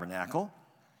the tabernacle.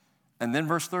 And then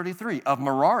verse 33, of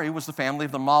Merari was the family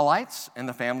of the Mahlites and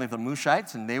the family of the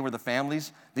Mushites, and these were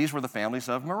the families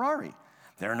of Merari.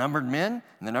 Their numbered men,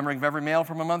 and the numbering of every male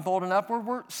from a month old and upward,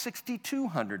 were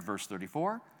 6,200, verse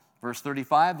 34. Verse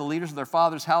 35, the leaders of their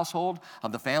father's household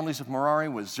of the families of Merari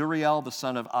was Zuriel, the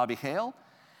son of Abihail.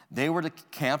 They were to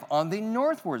camp on the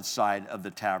northward side of the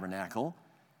tabernacle.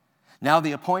 Now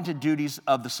the appointed duties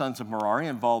of the sons of Merari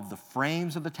involved the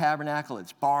frames of the tabernacle,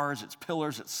 its bars, its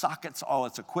pillars, its sockets, all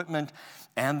its equipment,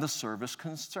 and the service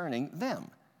concerning them.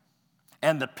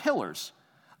 And the pillars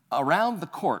around the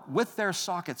court with their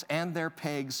sockets and their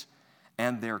pegs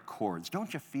and their cords.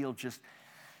 Don't you feel just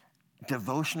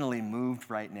devotionally moved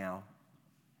right now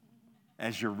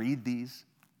as you read these?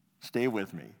 Stay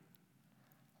with me.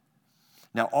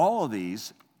 Now all of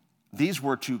these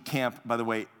were to camp, by the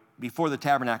way, before the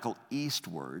tabernacle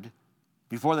eastward,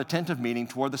 before the tent of meeting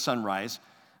toward the sunrise,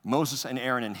 Moses and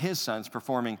Aaron and his sons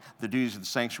performing the duties of the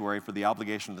sanctuary for the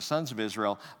obligation of the sons of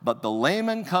Israel, but the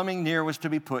layman coming near was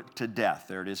to be put to death.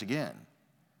 There it is again.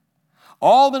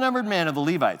 All the numbered men of the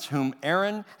Levites, whom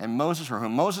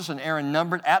Moses and Aaron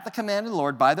numbered at the command of the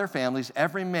Lord by their families,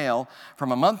 every male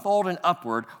from a month old and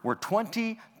upward, were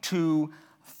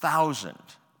 22,000.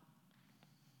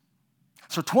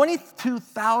 So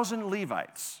 22,000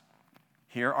 Levites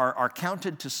here are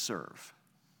counted to serve.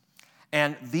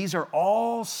 And these are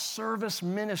all service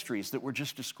ministries that were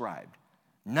just described.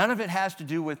 None of it has to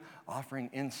do with offering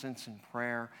incense and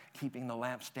prayer, keeping the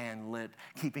lampstand lit,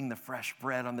 keeping the fresh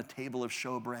bread on the table of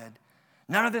showbread.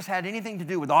 None of this had anything to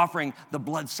do with offering the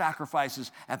blood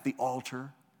sacrifices at the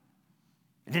altar.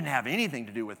 It didn't have anything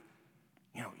to do with,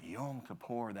 Yom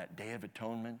Kippur, that Day of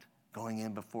Atonement, going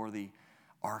in before the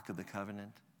Ark of the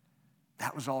Covenant.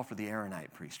 That was all for the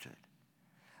Aaronite priesthood.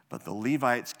 But the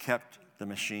Levites kept the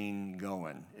machine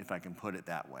going, if I can put it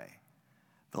that way.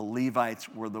 The Levites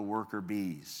were the worker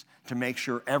bees to make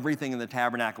sure everything in the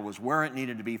tabernacle was where it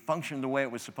needed to be, functioned the way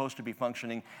it was supposed to be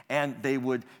functioning, and they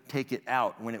would take it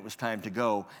out when it was time to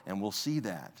go, and we'll see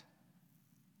that.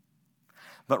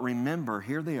 But remember,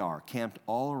 here they are, camped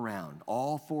all around,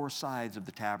 all four sides of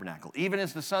the tabernacle, even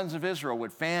as the sons of Israel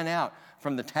would fan out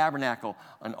from the tabernacle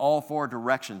on all four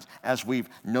directions, as we've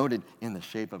noted in the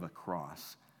shape of a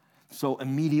cross. So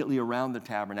immediately around the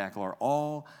tabernacle are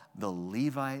all the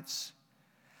Levites,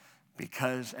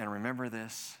 because, and remember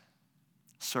this,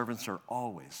 servants are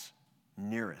always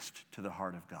nearest to the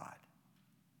heart of God.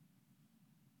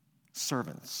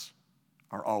 Servants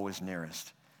are always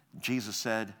nearest. Jesus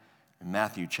said in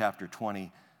Matthew chapter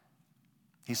 20,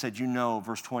 he said,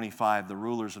 verse 25, the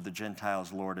rulers of the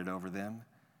Gentiles lord it over them,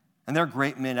 and their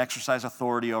great men exercise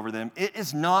authority over them. It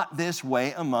is not this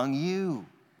way among you.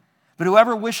 But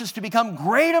whoever wishes to become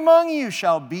great among you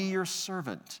shall be your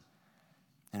servant.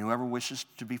 And whoever wishes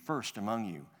to be first among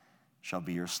you shall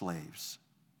be your slaves.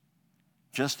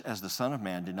 Just as the Son of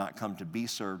Man did not come to be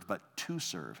served, but to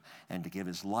serve, and to give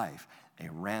his life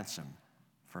a ransom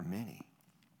for many.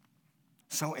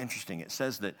 So interesting. It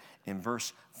says that in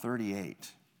verse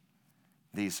 38,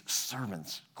 these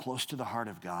servants close to the heart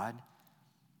of God,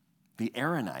 the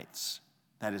Aaronites,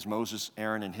 that is Moses,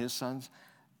 Aaron, and his sons,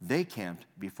 they camped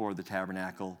before the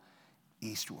tabernacle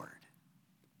eastward.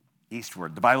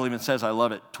 Eastward. The Bible even says, I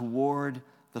love it, toward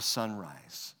the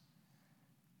sunrise.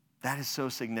 That is so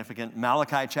significant.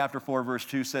 Malachi chapter 4, verse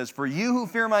 2 says, for you who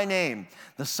fear my name,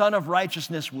 the Son of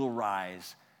Righteousness will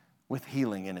rise with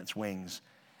healing in its wings.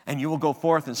 And you will go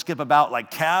forth and skip about like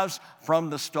calves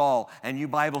from the stall. And you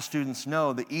Bible students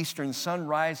know the eastern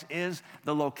sunrise is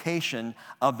the location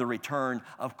of the return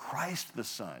of Christ the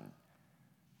Son.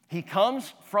 He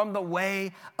comes from the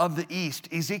way of the east.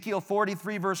 Ezekiel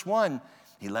 43, verse 1,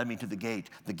 he led me to the gate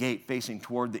facing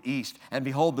toward the east. And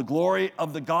behold, the glory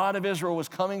of the God of Israel was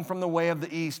coming from the way of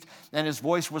the east. And his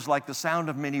voice was like the sound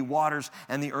of many waters,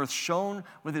 and the earth shone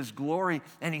with his glory.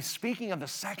 And he's speaking of the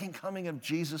second coming of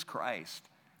Jesus Christ.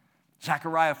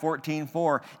 Zechariah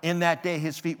 14:4, in that day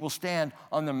his feet will stand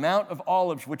on the Mount of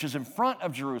Olives, which is in front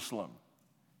of Jerusalem,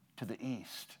 to the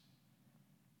east.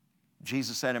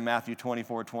 Jesus said in Matthew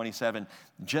 24:27,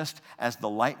 just as the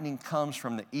lightning comes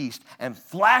from the east and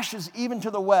flashes even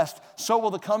to the west, so will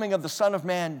the coming of the Son of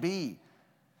Man be.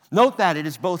 Note that it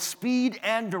is both speed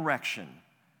and direction.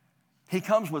 He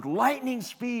comes with lightning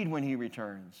speed when he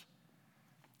returns,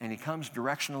 and he comes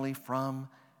directionally from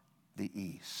the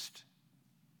east.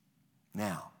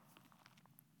 Now,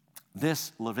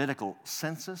 this Levitical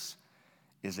census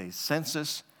is a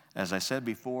census, as I said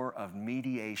before, of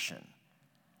mediation.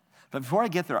 But before I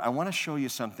get there, I want to show you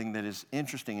something that is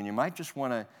interesting, and you might just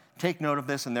want to take note of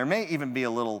this, and there may even be a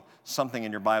little something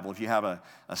in your Bible. If you have a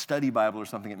study Bible or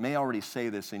something, it may already say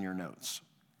this in your notes.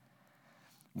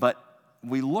 But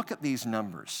we look at these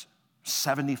numbers,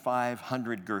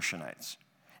 7,500 Gershonites,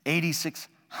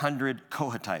 8,600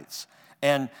 Kohatites,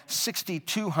 and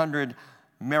 6,200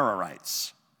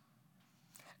 Merarites.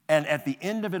 And at the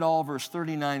end of it all, verse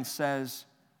 39 says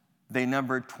they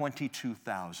numbered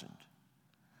 22,000.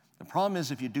 The problem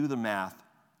is if you do the math,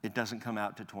 it doesn't come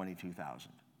out to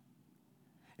 22,000.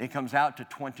 it comes out to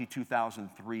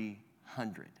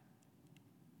 22,300.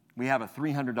 We have a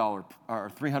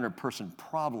 $300 person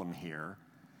here.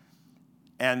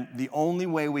 And the only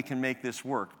way we can make this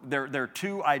work, there are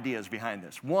two ideas behind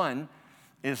this. One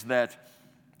is that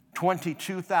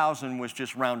 22,000 was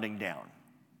just rounding down.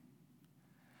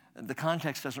 The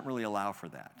context doesn't really allow for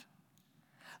that.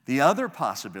 The other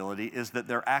possibility is that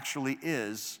there actually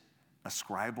is a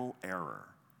scribal error.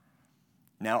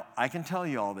 Now, I can tell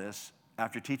you all this.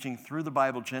 After teaching through the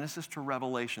Bible, Genesis to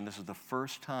Revelation, this is the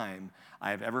first time I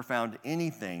have ever found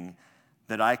anything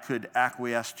that I could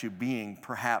acquiesce to being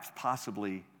perhaps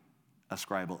possibly a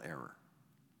scribal error.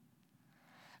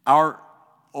 Our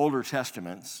older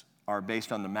testaments are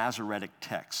based on the Masoretic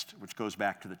text, which goes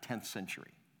back to the 10th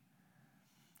century.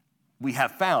 We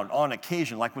have found on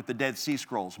occasion, like with the Dead Sea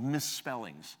Scrolls,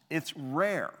 misspellings. It's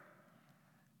rare,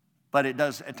 but it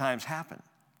does at times happen.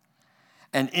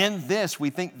 And in this, we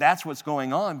think that's what's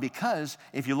going on because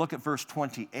if you look at verse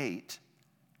 28,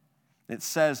 it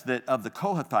says that of the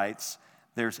Kohathites,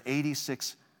 there's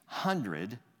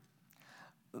 8,600.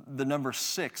 The number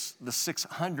 6, the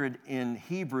 600 in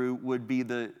Hebrew would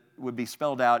be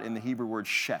spelled out in the Hebrew word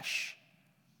shesh,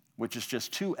 which is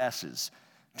just two S's,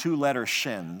 two letter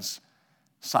shins,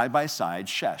 side by side.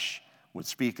 Shesh would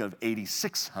speak of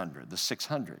 8,600, the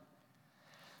 600.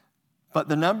 But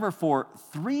the number for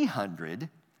 300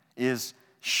 is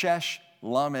shesh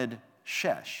lamed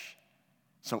shesh,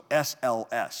 so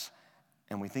SLS.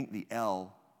 And we think the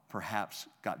L perhaps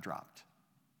got dropped.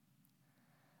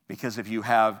 Because if you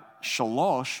have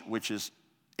shalosh, which is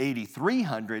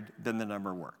 8,300, then the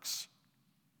number works.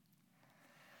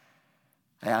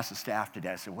 I asked the staff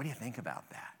today, I said, what do you think about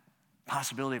that?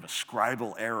 Possibility of a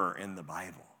scribal error in the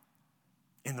Bible.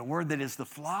 In the word that is the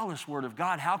flawless word of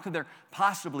God, how could there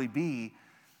possibly be?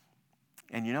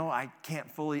 And you know, I can't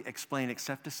fully explain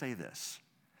except to say this.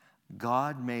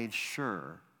 God made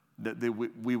sure that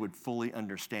we would fully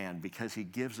understand because he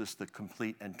gives us the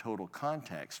complete and total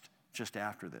context just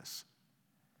after this.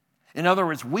 In other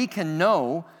words, we can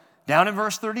know down in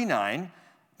verse 39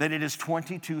 that it is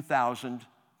 22,000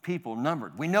 people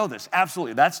numbered. We know this,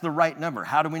 absolutely. That's the right number.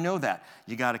 How do we know that?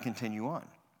 You got to continue on.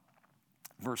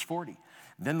 Verse 40.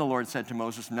 Then the Lord said to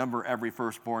Moses, number every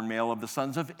firstborn male of the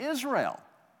sons of Israel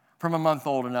from a month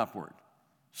old and upward.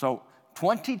 So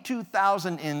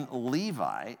 22,000 in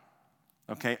Levi,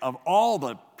 okay, of all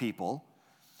the people.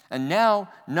 And now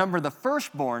number the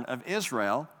firstborn of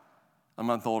Israel, a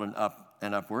month old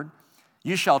and upward.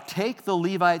 You shall take the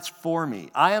Levites for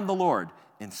me. I am the Lord.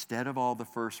 Instead of all the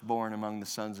firstborn among the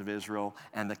sons of Israel,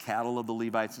 and the cattle of the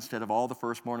Levites, instead of all the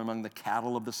firstborn among the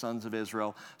cattle of the sons of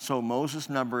Israel. So Moses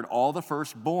numbered all the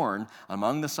firstborn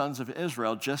among the sons of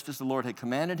Israel, just as the Lord had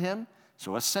commanded him,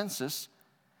 so a census,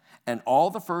 and all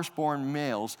the firstborn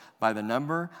males by the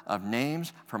number of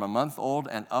names from a month old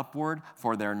and upward,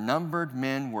 for their numbered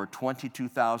men were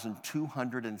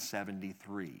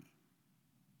 22,273.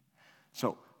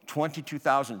 So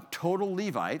 22,000 total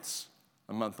Levites,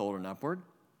 a month old and upward,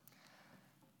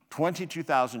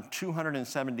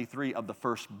 22,273 of the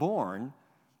firstborn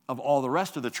of all the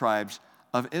rest of the tribes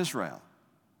of Israel.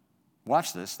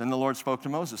 Watch this. Then the Lord spoke to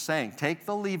Moses, saying, take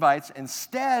the Levites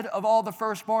instead of all the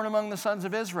firstborn among the sons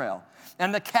of Israel,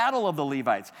 and the cattle of the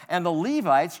Levites, and the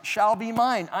Levites shall be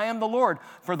mine. I am the Lord.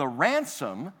 For the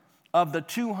ransom of the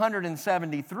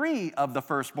 273 of the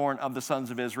firstborn of the sons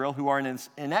of Israel, who are in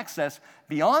excess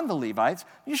beyond the Levites,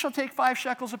 you shall take 5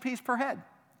 shekels apiece per head.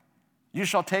 You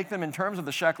shall take them in terms of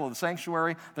the shekel of the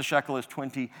sanctuary. The shekel is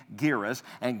 20 gerahs,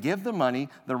 and give the money,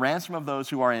 the ransom of those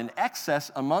who are in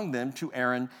excess among them, to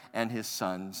Aaron and his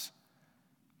sons.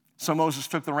 So Moses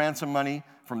took the ransom money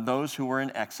from those who were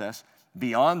in excess,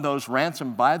 beyond those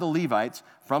ransomed by the Levites,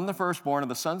 from the firstborn of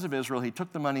the sons of Israel. He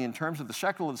took the money in terms of the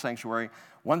shekel of the sanctuary,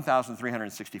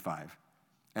 1,365.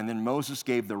 And then Moses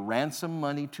gave the ransom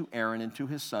money to Aaron and to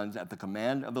his sons at the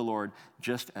command of the Lord,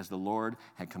 just as the Lord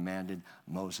had commanded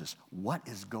Moses. What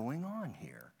is going on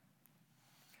here?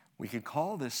 We could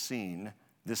call this scene,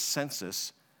 this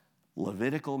census,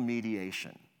 Levitical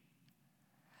mediation.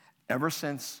 Ever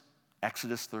since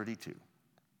Exodus 32,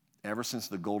 ever since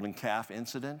the golden calf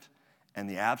incident and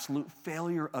the absolute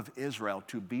failure of Israel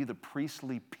to be the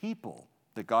priestly people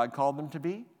that God called them to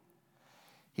be,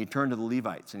 he turned to the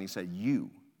Levites and he said, you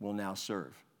will now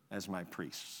serve as my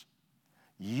priests.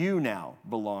 You now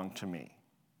belong to me.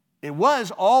 It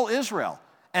was all Israel,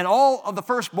 and all of the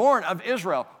firstborn of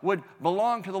Israel would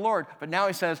belong to the Lord. But now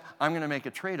he says, I'm going to make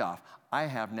a trade-off. I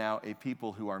have now a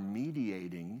people who are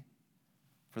mediating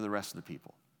for the rest of the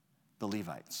people. The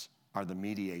Levites are the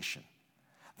mediation.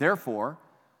 Therefore,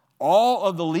 All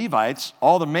of the Levites,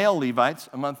 all the male Levites,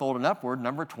 a month old and upward,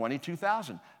 number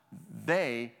 22,000.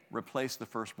 They replaced the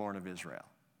firstborn of Israel.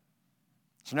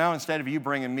 So now instead of you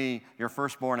bringing me your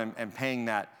firstborn and paying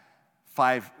that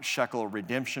 5 shekel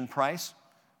redemption price,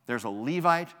 there's a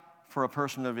Levite for a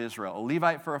person of Israel, a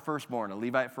Levite for a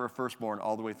firstborn,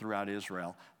 all the way throughout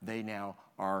Israel. They now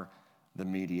are the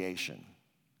mediation.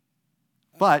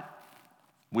 But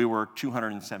we were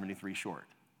 273 short.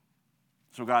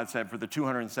 So God said, for the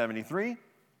 273,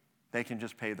 they can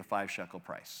just pay the 5 shekel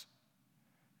price.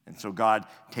 And so God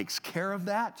takes care of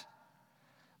that.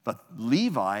 But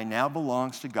Levi now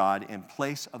belongs to God in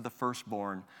place of the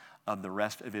firstborn of the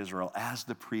rest of Israel as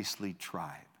the priestly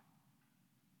tribe.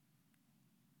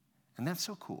 And that's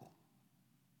so cool.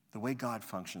 The way God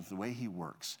functions, the way he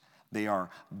works. They are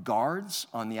guards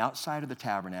on the outside of the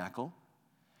tabernacle,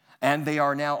 and they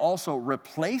are now also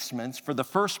replacements for the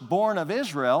firstborn of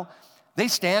Israel. They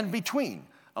stand between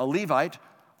a Levite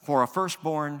for a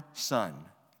firstborn son.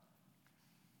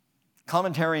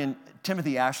 Commentarian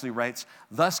Timothy Ashley writes,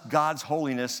 thus God's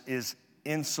holiness is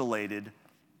insulated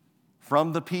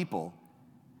from the people,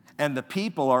 and the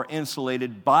people are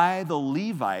insulated by the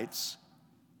Levites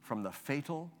from the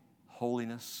fatal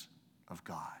holiness of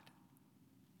God.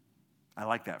 I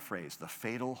like that phrase, the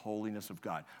fatal holiness of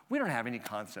God. We don't have any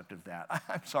concept of that.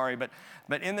 I'm sorry, but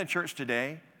in the church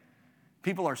today,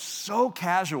 people are so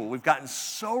casual. We've gotten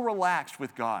so relaxed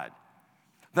with God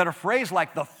that a phrase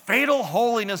like the fatal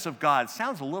holiness of God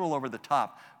sounds a little over the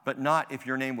top, but not if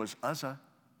your name was Uzzah.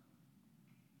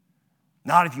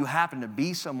 Not if you happen to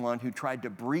be someone who tried to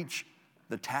breach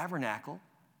the tabernacle.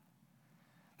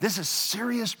 This is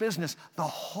serious business. The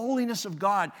holiness of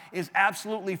God is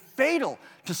absolutely fatal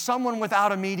to someone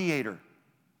without a mediator.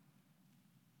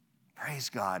 Praise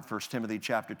God. 1 Timothy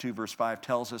chapter 2, verse 5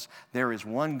 tells us there is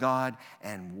one God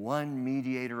and one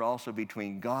mediator also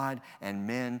between God and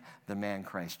men, the man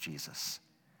Christ Jesus,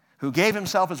 who gave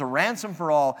himself as a ransom for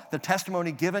all, the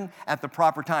testimony given at the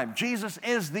proper time. Jesus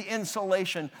is the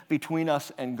insulation between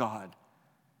us and God.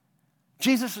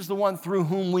 Jesus is the one through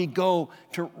whom we go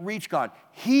to reach God.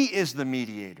 He is the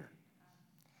mediator.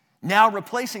 Now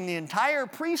replacing the entire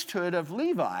priesthood of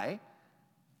Levi,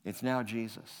 it's now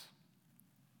Jesus.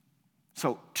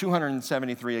 So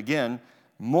 273 again,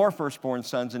 more firstborn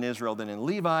sons in Israel than in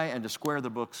Levi, and to square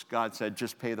the books, God said,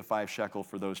 just pay the 5 shekel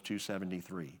for those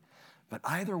 273. But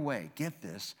either way, get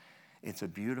this, it's a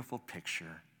beautiful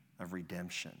picture of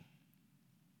redemption.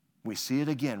 We see it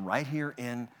again right here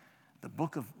in the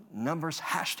book of Numbers,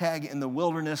 hashtag in the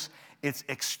wilderness. It's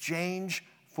exchange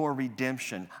for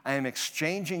redemption. I am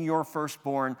exchanging your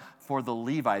firstborn for the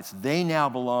Levites. They now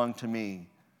belong to me.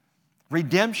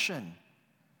 Redemption.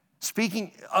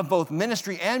 Speaking of both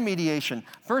ministry and mediation,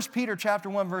 1 Peter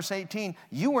chapter 1, verse 18,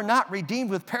 you were not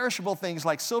redeemed with perishable things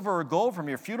like silver or gold from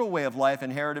your futile way of life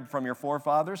inherited from your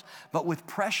forefathers, but with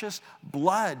precious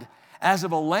blood, as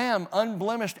of a lamb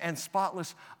unblemished and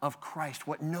spotless of Christ.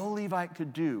 What no Levite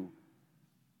could do,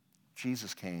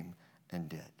 Jesus came and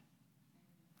did.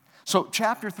 So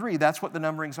chapter 3, that's what the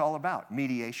numbering's all about,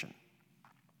 mediation.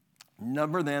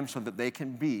 Number them so that they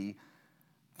can be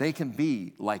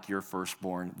like your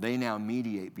firstborn. They now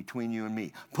mediate between you and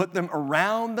me. Put them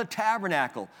around the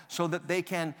tabernacle so that they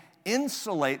can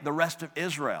insulate the rest of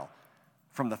Israel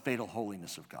from the fatal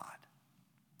holiness of God.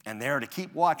 And they are to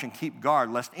keep watch and keep guard,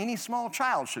 lest any small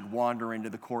child should wander into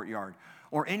the courtyard,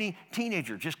 or any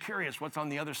teenager just curious what's on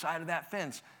the other side of that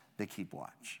fence. They keep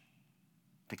watch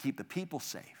to keep the people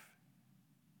safe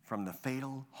from the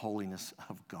fatal holiness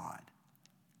of God.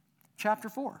 Chapter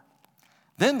 4.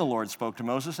 Then the Lord spoke to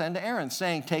Moses and to Aaron,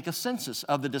 saying, take a census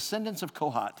of the descendants of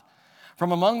Kohath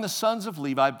from among the sons of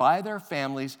Levi by their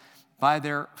families, by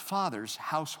their fathers'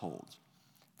 households,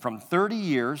 from 30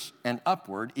 years and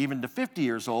upward, even to 50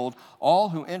 years old, all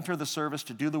who enter the service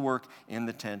to do the work in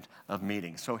the tent of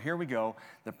meeting. So here we go.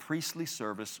 The priestly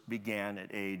service began at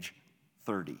age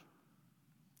 30. In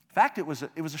fact, it was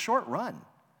a short run.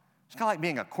 It's kind of like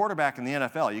being a quarterback in the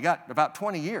NFL. You got about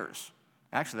 20 years.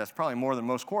 Actually, that's probably more than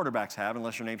most quarterbacks have,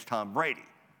 unless your name's Tom Brady.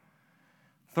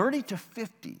 30 to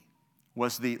 50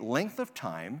 was the length of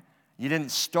time. You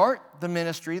didn't start the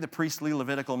ministry, the priestly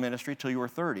Levitical ministry, till you were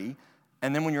 30,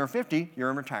 and then when you were 50, you're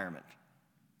in retirement.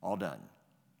 All done.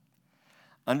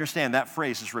 Understand that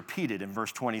phrase is repeated in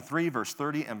verse 23, verse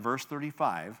 30, and verse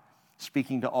 35,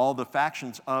 speaking to all the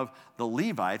factions of the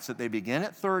Levites, that they begin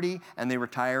at 30 and they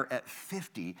retire at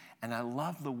 50. And I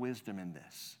love the wisdom in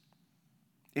this.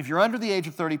 If you're under the age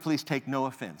of 30, please take no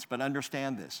offense, but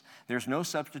understand this. There's no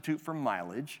substitute for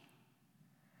mileage,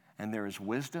 and there is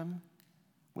wisdom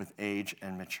with age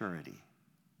and maturity.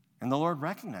 And the Lord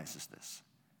recognizes this.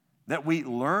 that we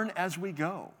learn as we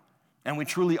go, and we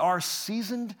truly are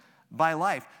seasoned by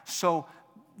life. So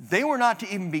they were not to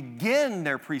even begin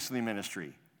their priestly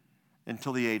ministry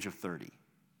until the age of 30.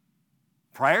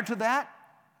 Prior to that,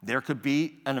 there could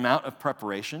be an amount of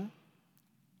preparation.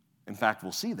 In fact,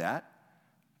 we'll see that.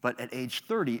 But at age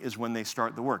 30 is when they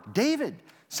start the work. David,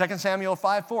 2 Samuel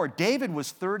 5:4, David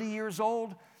was 30 years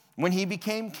old when he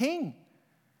became king.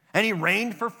 And he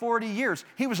reigned for 40 years.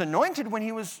 He was anointed when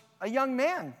he was a young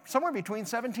man, somewhere between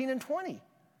 17 and 20.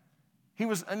 He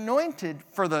was anointed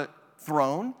for the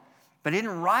throne, but he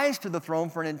didn't rise to the throne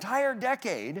for an entire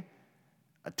decade,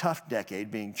 a tough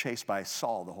decade, being chased by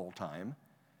Saul the whole time.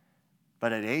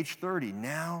 But at age 30,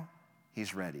 now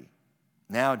he's ready.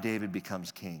 Now David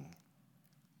becomes king.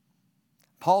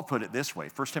 Paul put it this way,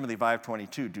 1 Timothy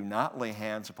 5:22, do not lay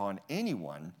hands upon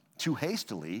anyone too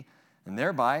hastily and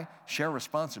thereby share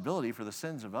responsibility for the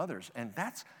sins of others. And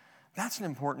that's an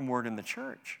important word in the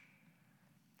church.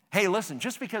 Hey, listen,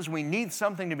 just because we need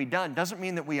something to be done doesn't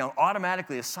mean that we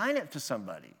automatically assign it to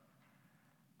somebody.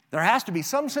 There has to be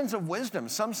some sense of wisdom,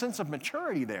 some sense of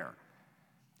maturity there.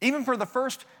 Even for the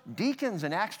first deacons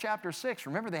in Acts chapter 6,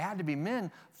 remember they had to be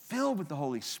men filled with the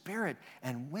Holy Spirit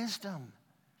and wisdom.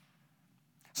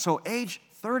 So age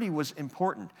 30 was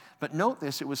important. But note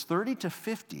this, it was 30 to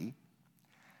 50.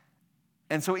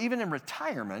 And so even in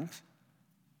retirement,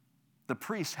 the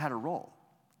priest had a role.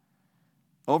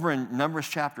 Over in Numbers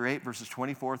chapter 8, verses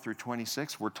 24 through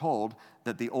 26, we're told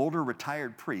that the older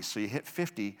retired priest, so you hit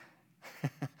 50,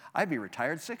 I'd be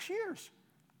retired 6 years.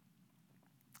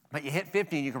 But you hit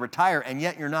 50 and you can retire, and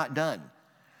yet you're not done.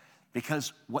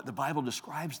 Because what the Bible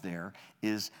describes there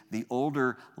is the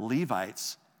older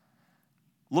Levites,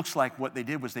 looks like what they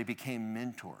did was they became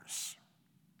mentors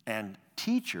and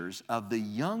teachers of the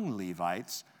young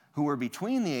Levites who were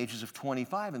between the ages of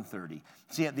 25 and 30.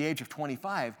 See, at the age of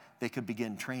 25, they could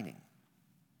begin training.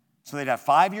 So they'd have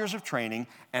 5 years of training,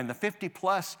 and the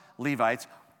 50-plus Levites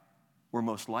were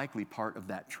most likely part of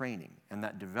that training and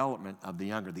that development of the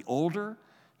younger. The older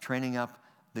training up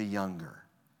the younger.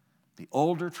 The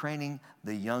older training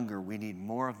the younger. We need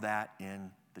more of that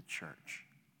in the church.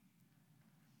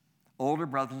 Older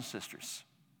brothers and sisters,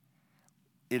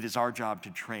 it is our job to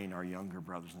train our younger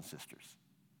brothers and sisters,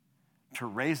 to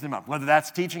raise them up, whether that's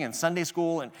teaching in Sunday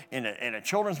school and in a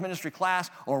children's ministry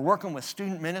class or working with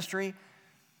student ministry.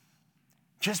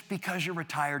 Just because you're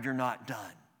retired, you're not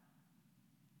done.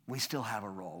 We still have a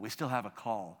role. We still have a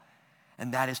call,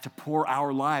 and that is to pour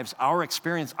our lives, our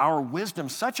experience, our wisdom,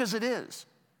 such as it is,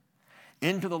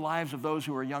 into the lives of those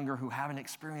who are younger who haven't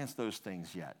experienced those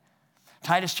things yet.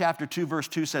 Titus chapter 2, verse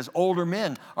 2 says, older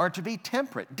men are to be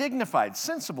temperate, dignified,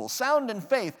 sensible, sound in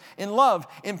faith, in love,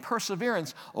 in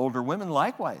perseverance. Older women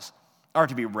likewise are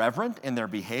to be reverent in their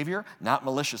behavior, not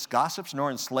malicious gossips, nor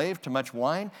enslaved to much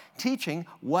wine, teaching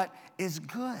what is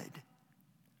good.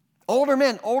 Older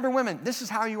men, older women, this is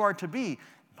how you are to be.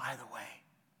 By the way,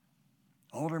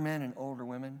 older men and older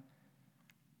women,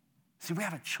 see, we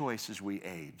have a choice as we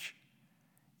age.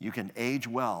 You can age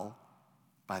well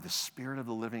by the Spirit of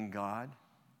the living God,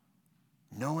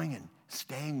 knowing and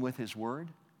staying with His Word,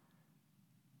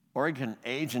 or you can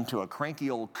age into a cranky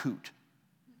old coot.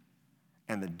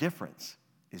 And the difference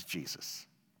is Jesus.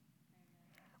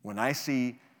 When I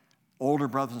see older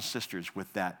brothers and sisters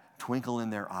with that twinkle in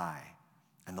their eye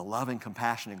and the love and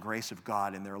compassion and grace of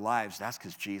God in their lives, that's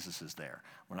because Jesus is there.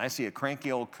 When I see a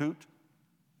cranky old coot,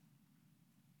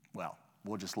 well,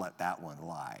 we'll just let that one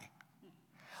lie.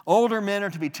 Older men are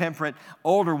to be temperate.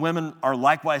 Older women are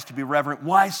likewise to be reverent.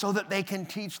 Why? So that they can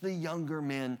teach the younger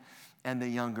men and the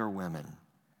younger women.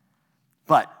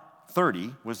 But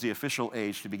 30 was the official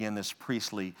age to begin this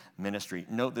priestly ministry.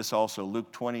 Note this also,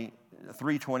 Luke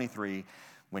 3:23,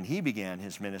 when he began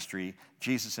his ministry,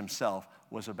 Jesus himself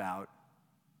was about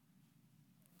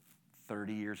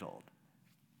 30 years old,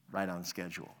 right on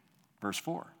schedule. Verse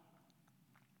 4.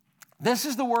 This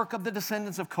is the work of the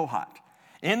descendants of Kohath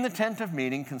in the tent of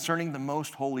meeting concerning the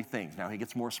most holy things. Now he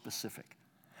gets more specific.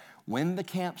 When the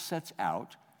camp sets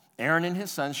out, Aaron and his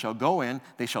sons shall go in.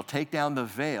 They shall take down the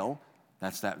veil.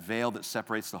 That's that veil that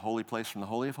separates the holy place from the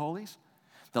Holy of Holies.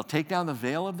 They'll take down the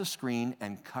veil of the screen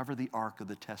and cover the ark of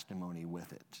the testimony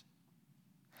with it.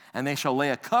 And they shall lay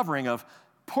a covering of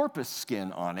porpoise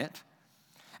skin on it,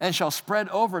 and shall spread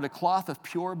over it a cloth of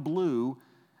pure blue,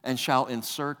 and shall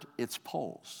insert its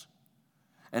poles.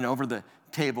 And over the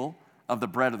table of the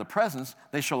bread of the presence,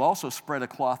 they shall also spread a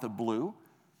cloth of blue,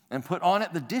 and put on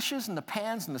it the dishes and the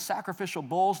pans and the sacrificial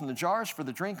bowls and the jars for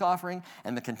the drink offering,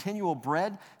 and the continual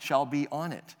bread shall be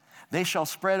on it. They shall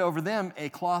spread over them a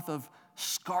cloth of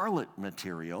scarlet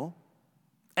material,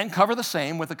 and cover the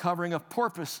same with a covering of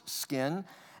porpoise skin,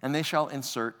 and they shall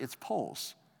insert its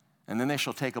poles. And then they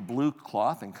shall take a blue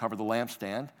cloth and cover the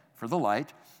lampstand for the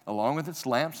light, along with its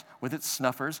lamps, with its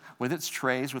snuffers, with its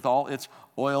trays, with all its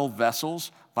oil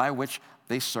vessels by which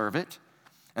they serve it.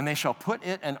 And they shall put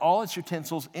it and all its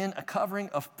utensils in a covering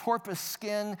of porpoise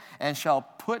skin, and shall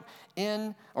put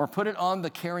it on the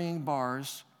carrying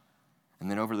bars. And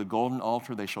then over the golden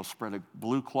altar they shall spread a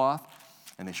blue cloth,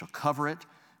 and they shall cover it,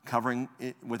 covering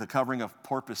it with a covering of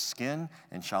porpoise skin,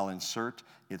 and shall insert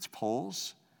its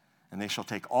poles. And they shall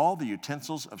take all the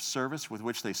utensils of service with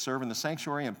which they serve in the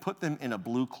sanctuary, and put them in a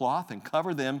blue cloth, and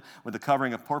cover them with a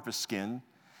covering of porpoise skin,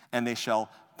 and they shall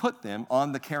put them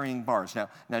on the carrying bars. Now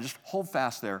just hold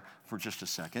fast there for just a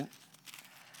second.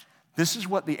 This is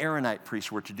what the Aaronite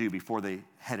priests were to do before they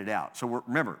headed out. So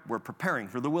remember, we're preparing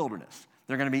for the wilderness.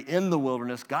 They're going to be in the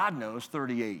wilderness, God knows,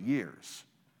 38 years.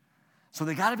 So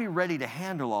they got to be ready to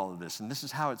handle all of this, and this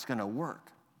is how it's going to work.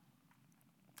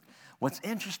 What's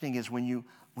interesting is when you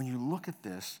look at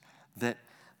this, that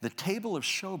the table of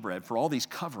showbread, for all these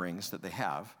coverings that they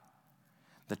have,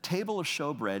 the table of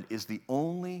showbread is the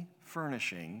only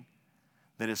furnishing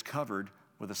that is covered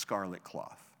with a scarlet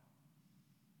cloth.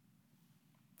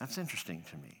 That's interesting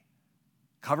to me.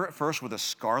 Cover it first with a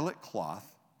scarlet cloth,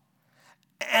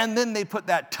 and then they put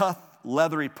that tough,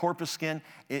 leathery porpoise skin.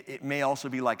 It may also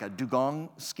be like a dugong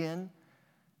skin.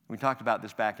 We talked about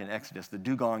this back in Exodus. The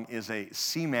dugong is a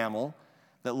sea mammal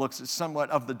that looks somewhat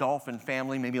of the dolphin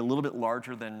family, maybe a little bit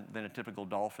larger than a typical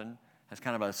dolphin. Has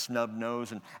kind of a snub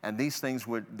nose, and these things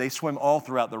they swim all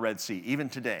throughout the Red Sea, even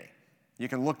today. You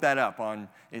can look that up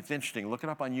it's interesting, look it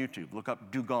up on YouTube. Look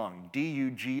up dugong,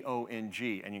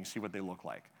 D-U-G-O-N-G, and you can see what they look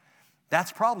like.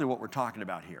 That's probably what we're talking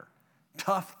about here.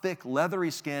 Tough, thick,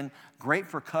 leathery skin, great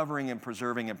for covering and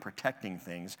preserving and protecting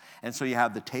things. And so you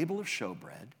have the table of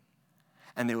showbread,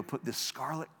 and they would put this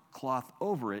scarlet cloth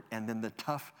over it, and then the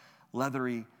tough,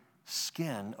 leathery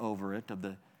skin over it of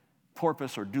the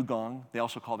porpoise or dugong. They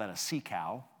also call that a sea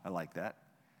cow. I like that.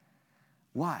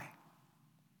 Why?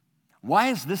 Why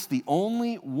is this the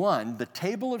only one, the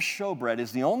table of showbread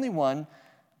is the only one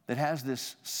that has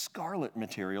this scarlet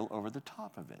material over the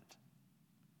top of it?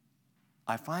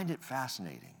 I find it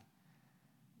fascinating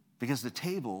because the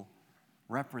table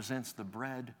represents the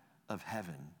bread of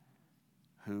heaven,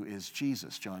 who is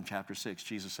Jesus. John chapter 6,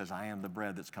 Jesus says, I am the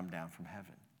bread that's come down from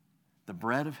heaven. The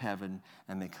bread of heaven,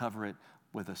 and they cover it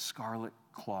with a scarlet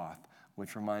cloth,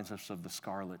 which reminds us of the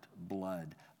scarlet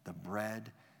blood, the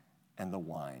bread and the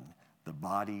wine, the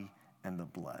body and the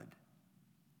blood.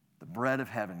 The bread of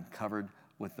heaven covered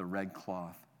with the red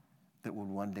cloth that would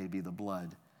one day be the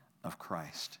blood of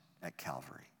Christ at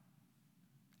Calvary.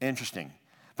 Interesting.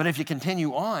 But if you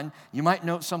continue on, you might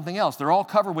note something else. They're all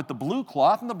covered with the blue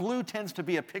cloth, and the blue tends to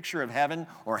be a picture of heaven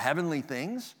or heavenly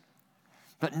things.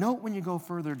 But note when you go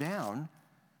further down,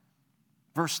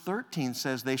 verse 13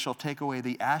 says, they shall take away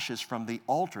the ashes from the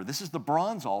altar. This is the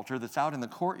bronze altar that's out in the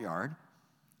courtyard,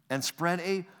 and spread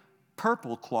a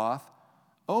purple cloth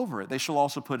over it. They shall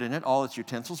also put in it all its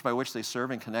utensils by which they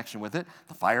serve in connection with it,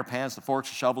 the fire pans, the forks,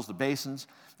 the shovels, the basins,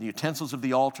 the utensils of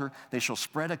the altar. They shall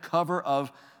spread a cover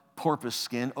of porpoise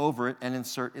skin over it and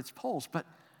insert its poles. But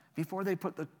before they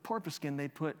put the porpoise skin, they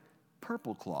put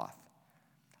purple cloth.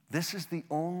 This is the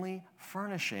only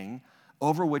furnishing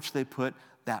over which they put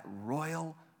that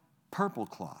royal purple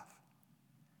cloth.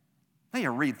 Now you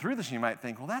read through this and you might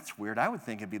think, well, that's weird. I would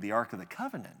think it'd be the Ark of the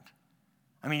Covenant.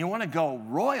 I mean, you want to go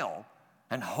royal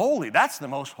and holy. That's the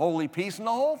most holy piece in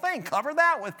the whole thing. Cover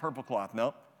that with purple cloth.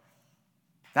 Nope.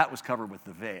 That was covered with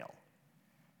the veil,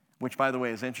 which, by the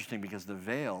way, is interesting because the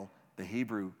veil, the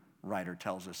Hebrew writer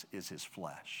tells us, is his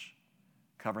flesh,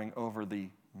 covering over the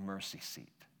mercy seat,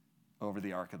 over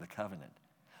the Ark of the Covenant,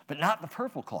 but not the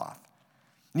purple cloth.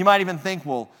 You might even think,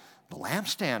 well, the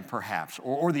lampstand perhaps,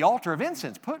 or the altar of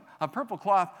incense, put a purple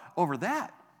cloth over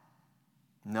that.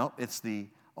 No, it's the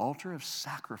altar of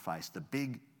sacrifice, the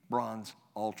big bronze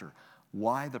altar.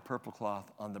 Why the purple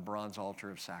cloth on the bronze altar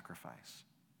of sacrifice?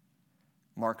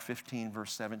 Mark 15,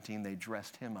 verse 17, they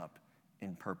dressed him up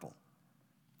in purple.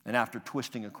 And after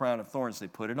twisting a crown of thorns, they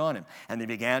put it on him. And they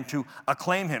began to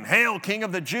acclaim him, "Hail, King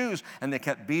of the Jews!" And they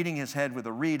kept beating his head with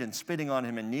a reed and spitting on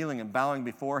him and kneeling and bowing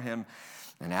before him.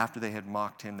 And after they had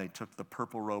mocked him, they took the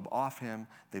purple robe off him,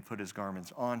 they put his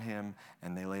garments on him,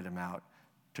 and they laid him out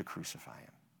to crucify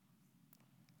him.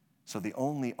 So the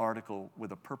only article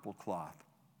with a purple cloth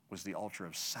was the altar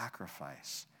of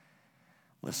sacrifice.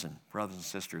 Listen, brothers and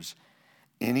sisters,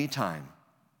 anytime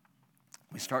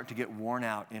we start to get worn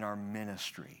out in our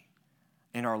ministry,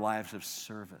 in our lives of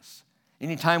service,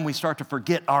 anytime we start to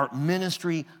forget our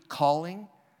ministry calling,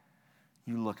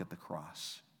 you look at the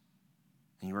cross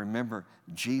And you remember,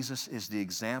 Jesus is the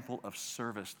example of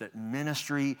service, that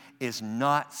ministry is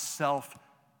not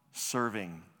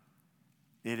self-serving.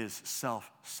 It is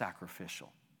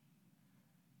self-sacrificial.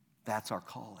 That's our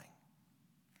calling.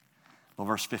 Well,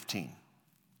 verse 15.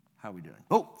 How are we doing?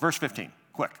 Oh, verse 15.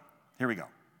 Quick. Here we go.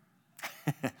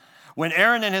 When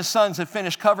Aaron and his sons have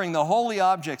finished covering the holy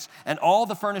objects and all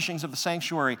the furnishings of the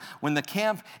sanctuary, when the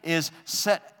camp is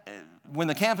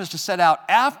to set out,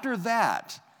 after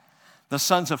that, the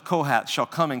sons of Kohath shall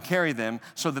come and carry them,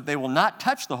 so that they will not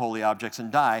touch the holy objects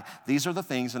and die. These are the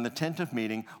things in the tent of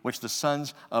meeting which the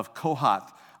sons of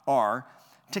Kohath are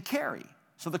to carry.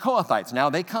 So the Kohathites, now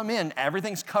they come in,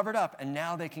 everything's covered up, and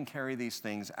now they can carry these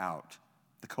things out,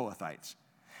 the Kohathites.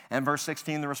 And verse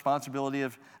 16, the responsibility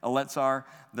of Eleazar,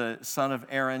 the son of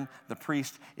Aaron, the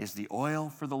priest, is the oil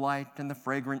for the light and the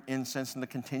fragrant incense and the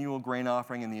continual grain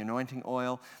offering and the anointing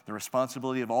oil, the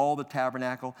responsibility of all the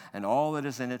tabernacle and all that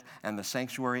is in it and the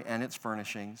sanctuary and its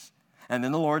furnishings. And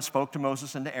then the Lord spoke to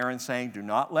Moses and to Aaron, saying, do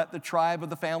not let the tribe of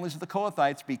the families of the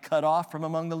Kohathites be cut off from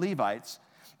among the Levites,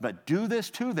 but do this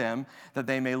to them, that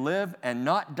they may live and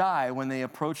not die when they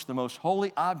approach the most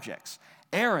holy objects.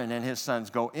 Aaron and his sons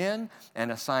go in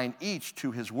and assign each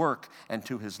to his work and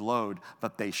to his load,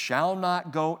 but they shall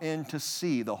not go in to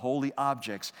see the holy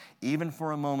objects, even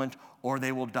for a moment, or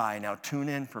they will die. Now tune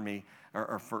in for me,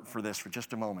 or for this for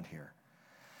just a moment here.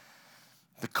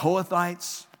 The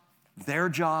Kohathites, their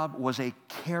job was a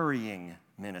carrying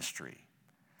ministry.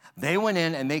 They went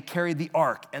in and they carried the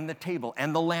ark and the table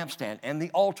and the lampstand and the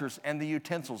altars and the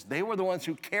utensils. They were the ones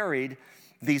who carried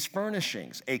these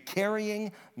furnishings, a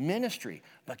carrying ministry.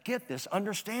 But get this,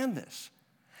 understand this.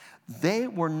 They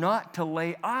were not to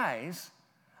lay eyes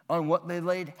on what they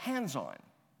laid hands on.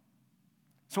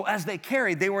 So as they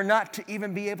carried, they were not to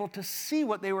even be able to see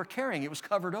what they were carrying. It was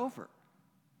covered over.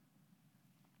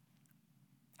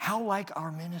 How like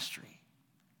our ministry?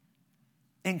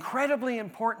 Incredibly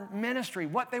important ministry.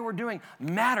 What they were doing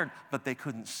mattered, but they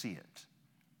couldn't see it.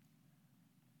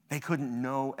 They couldn't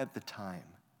know at the time.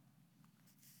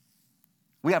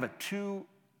 We have a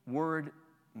two-word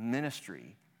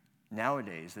ministry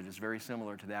nowadays that is very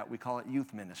similar to that. We call it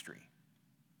youth ministry.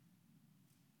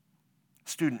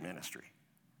 Student ministry.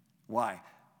 Why?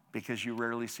 Because you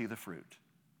rarely see the fruit.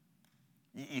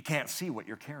 You can't see what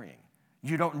you're carrying.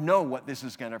 You don't know what this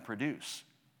is going to produce.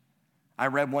 I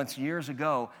read once years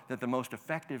ago that the most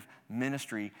effective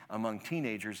ministry among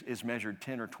teenagers is measured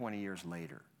 10 or 20 years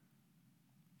later.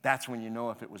 That's when you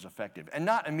know if it was effective. And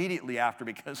not immediately after,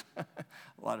 because a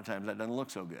lot of times that doesn't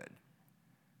look so good.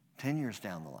 10 years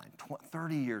down the line,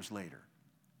 30 years later,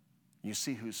 you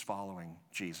see who's following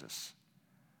Jesus.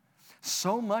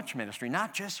 So much ministry,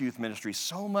 not just youth ministry,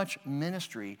 so much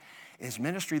ministry is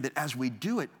ministry that as we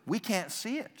do it, we can't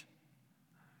see it.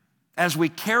 As we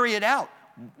carry it out,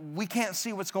 we can't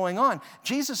see what's going on.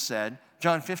 Jesus said,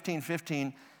 John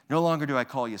 15:15, no longer do I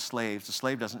call you slaves. The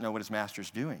slave doesn't know what his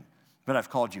master's doing. But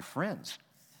I've called you friends.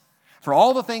 For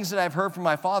all the things that I've heard from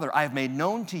my Father, I have made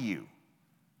known to you.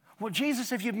 Well,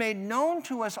 Jesus, if you've made known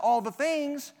to us all the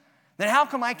things, then how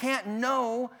come I can't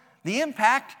know the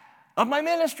impact of my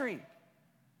ministry?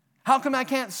 How come I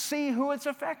can't see who it's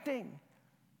affecting?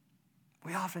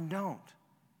 We often don't.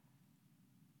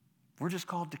 We're just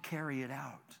called to carry it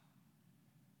out.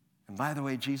 And by the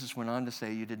way, Jesus went on to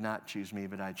say, you did not choose me,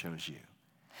 but I chose you,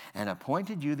 and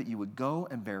appointed you that you would go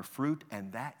and bear fruit,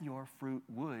 and that your fruit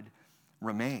would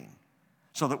remain,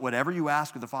 so that whatever you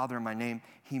ask of the Father in my name,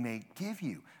 he may give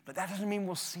you. But that doesn't mean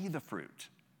we'll see the fruit.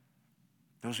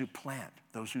 Those who plant,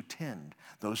 those who tend,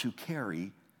 those who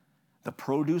carry, the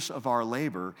produce of our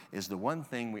labor is the one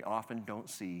thing we often don't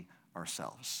see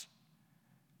ourselves.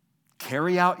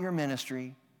 Carry out your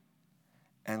ministry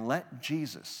and let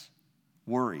Jesus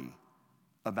worry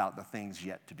about the things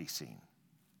yet to be seen.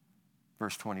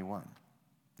 Verse 21.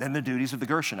 Then the duties of the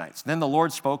Gershonites. Then the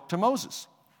Lord spoke to Moses.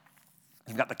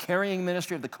 You've got the carrying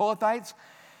ministry of the Kohathites.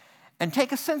 And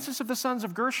take a census of the sons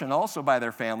of Gershon, also by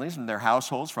their families and their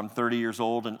households, from 30 years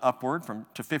old and upward,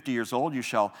 to 50 years old. You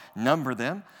shall number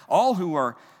them, all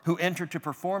who enter to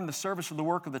perform the service of the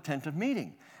work of the tent of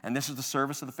meeting. And this is the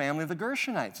service of the family of the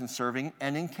Gershonites in serving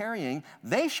and in carrying.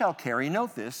 They shall carry,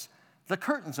 note this, the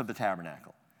curtains of the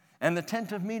tabernacle, and the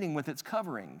tent of meeting with its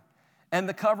covering, and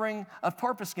the covering of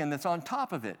porpus skin that's on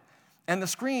top of it, and the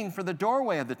screen for the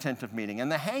doorway of the tent of meeting,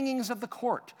 and the hangings of the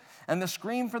court, and the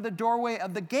screen for the doorway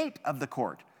of the gate of the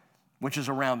court, which is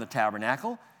around the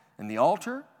tabernacle, and the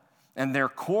altar, and their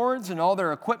cords and all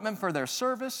their equipment for their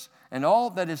service, and all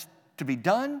that is to be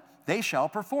done, they shall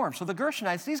perform. So the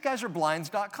Gershonites, these guys are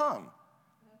blinds.com.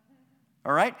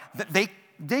 All right?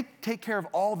 They take care of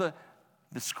all the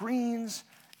screens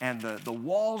and the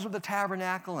walls of the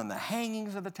tabernacle and the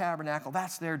hangings of the tabernacle.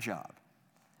 That's their job.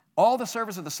 All the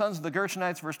service of the sons of the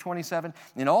Gershonites, verse 27,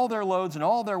 in all their loads and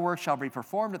all their work shall be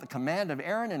performed at the command of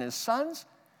Aaron and his sons,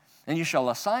 and you shall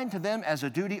assign to them as a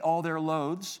duty all their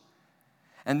loads.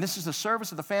 And this is the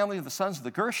service of the family of the sons of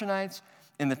the Gershonites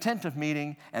in the tent of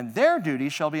meeting, and their duty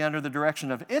shall be under the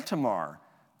direction of Itamar,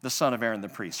 the son of Aaron the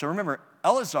priest. So remember,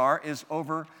 Eleazar is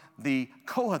over the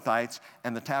Kohathites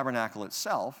and the tabernacle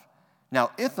itself.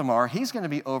 Now Ithamar, he's going to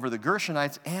be over the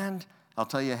Gershonites, and I'll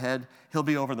tell you ahead, he'll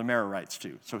be over the Merarites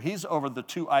too. So he's over the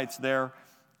two ites there,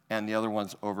 and the other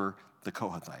one's over the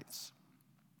Kohathites.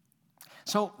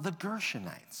 So the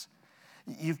Gershonites,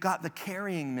 you've got the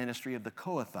carrying ministry of the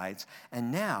Kohathites,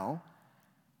 and now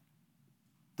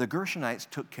the Gershonites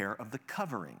took care of the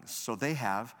coverings. So they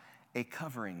have a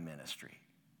covering ministry.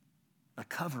 A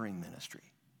covering ministry.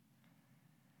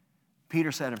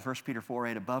 Peter said in 1 Peter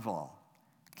 4:8, above all,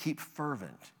 keep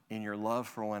fervent in your love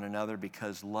for one another,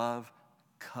 because love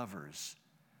covers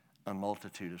a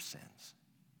multitude of sins.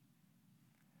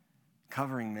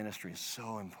 Covering ministry is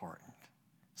so important,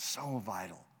 so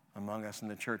vital among us in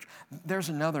the church. There's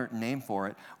another name for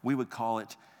it. We would call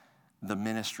it the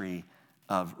ministry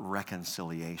of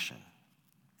reconciliation.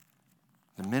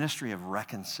 The ministry of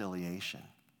reconciliation.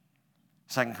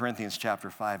 2 Corinthians chapter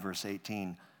 5, verse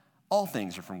 18, all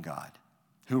things are from God,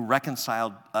 who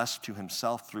reconciled us to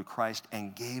himself through Christ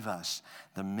and gave us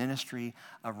the ministry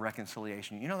of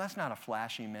reconciliation. You know, that's not a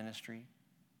flashy ministry.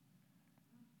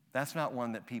 That's not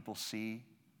one that people see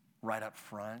right up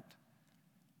front.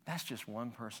 That's just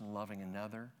one person loving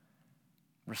another,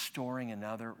 restoring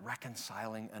another,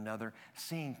 reconciling another,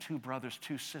 seeing two brothers,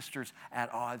 two sisters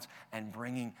at odds, and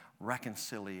bringing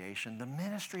reconciliation. The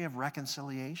ministry of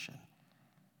reconciliation.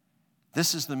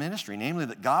 This is the ministry, namely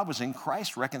that God was in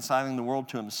Christ reconciling the world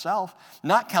to himself,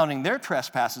 not counting their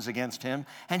trespasses against him,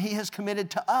 and he has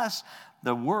committed to us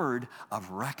the word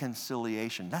of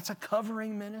reconciliation. That's a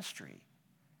covering ministry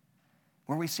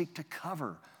where we seek to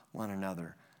cover one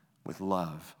another with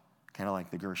love, kind of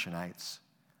like the Gershonites.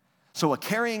 So a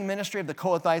carrying ministry of the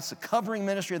Kohathites, a covering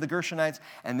ministry of the Gershonites,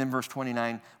 and then verse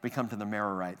 29, we come to the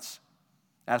Merarites.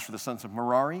 As for the sons of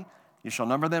Merari, you shall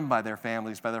number them by their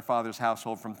families, by their father's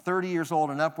household. From 30 years old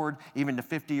and upward, even to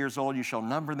 50 years old, you shall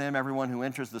number them, everyone who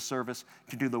enters the service,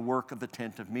 to do the work of the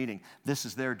tent of meeting. This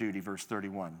is their duty, verse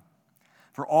 31.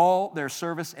 For all their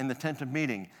service in the tent of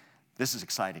meeting, this is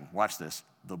exciting, watch this,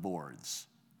 the boards.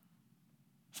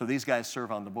 So these guys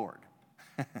serve on the board.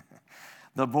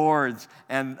 The boards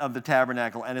and of the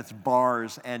tabernacle, and its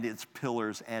bars and its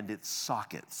pillars and its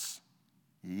sockets.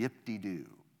 Yip-de-doo.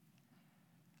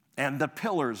 And the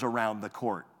pillars around the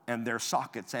court, and their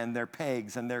sockets, and their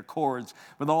pegs, and their cords,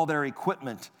 with all their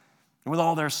equipment, and with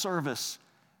all their service.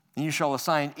 And you shall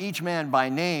assign each man by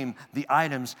name the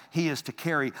items he is to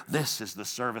carry. This is the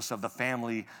service of the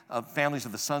families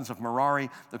of the sons of Merari,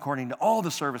 according to all the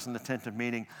service in the tent of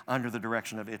meeting, under the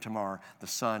direction of Itamar, the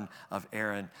son of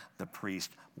Aaron, the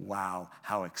priest. Wow,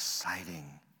 how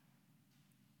exciting.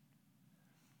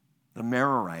 The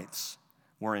Merarites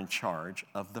were in charge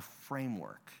of the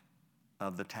framework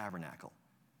of the tabernacle.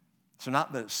 So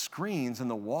not the screens and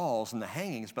the walls and the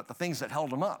hangings, but the things that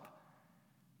held them up.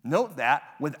 Note that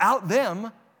without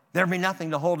them, there'd be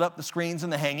nothing to hold up the screens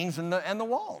and the hangings and the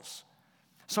walls.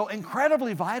 So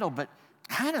incredibly vital, but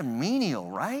kind of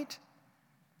menial, right?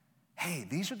 Hey,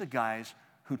 these are the guys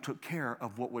who took care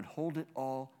of what would hold it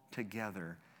all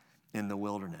together in the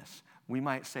wilderness. We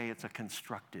might say it's a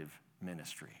constructive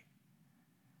ministry.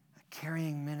 A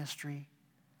carrying ministry,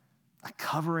 a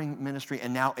covering ministry,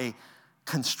 and now a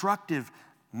constructive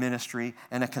ministry.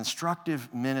 And a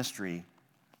constructive ministry,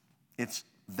 it's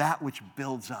that which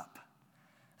builds up,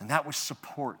 and that which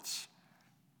supports,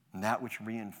 and that which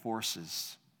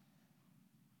reinforces.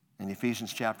 In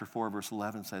Ephesians chapter 4, verse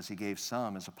 11 says, he gave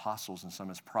some as apostles, and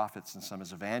some as prophets, and some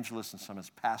as evangelists, and some as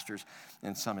pastors,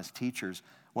 and some as teachers.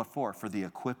 What for? For the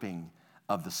equipping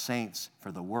of the saints,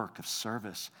 for the work of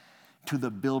service, to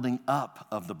the building up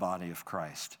of the body of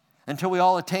Christ, until we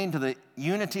all attain to the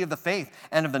unity of the faith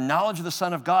and of the knowledge of the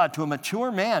Son of God, to a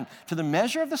mature man, to the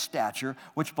measure of the stature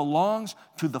which belongs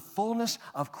to the fullness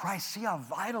of Christ. See how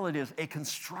vital it is, a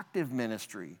constructive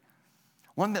ministry,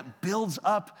 one that builds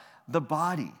up the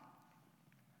body.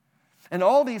 And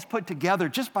all these put together,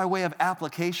 just by way of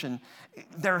application,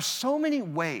 there are so many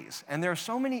ways and there are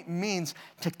so many means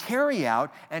to carry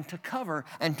out and to cover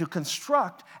and to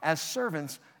construct as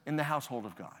servants in the household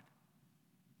of God.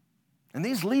 And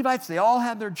these Levites, they all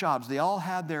had their jobs. They all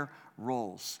had their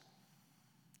roles.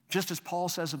 Just as Paul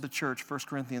says of the church, 1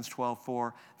 Corinthians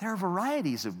 12:4, there are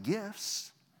varieties of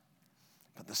gifts,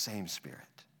 but the same Spirit.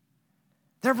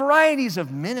 There are varieties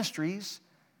of ministries,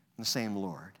 the same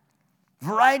Lord.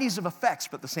 Varieties of effects,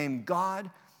 but the same God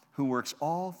who works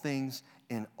all things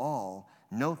in all.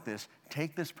 Note this,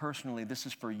 take this personally. This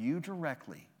is for you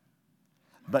directly.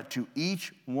 But to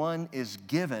each one is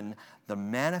given the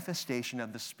manifestation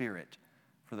of the Spirit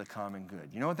for the common good.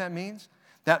 You know what that means?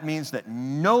 That means that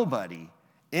nobody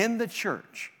in the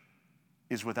church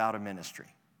is without a ministry.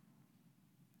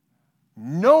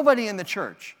 Nobody in the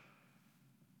church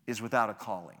is without a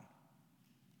calling.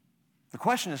 The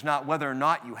question is not whether or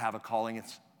not you have a calling,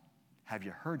 it's have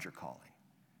you heard your calling?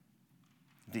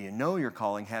 Do you know your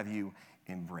calling? Have you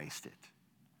embraced it?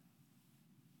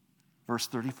 Verse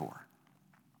 34.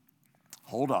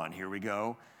 Hold on, here we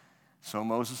go. So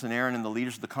Moses and Aaron and the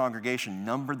leaders of the congregation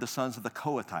numbered the sons of the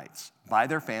Kohathites by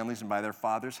their families and by their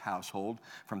father's household,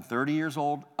 from 30 years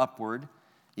old upward,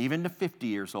 even to 50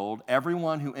 years old,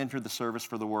 everyone who entered the service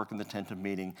for the work in the tent of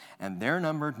meeting. And their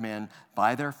numbered men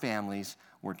by their families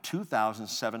were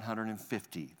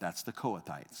 2,750. That's the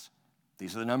Kohathites.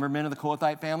 These are the numbered men of the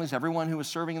Kohathite families, everyone who was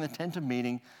serving in the tent of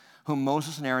meeting, whom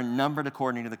Moses and Aaron numbered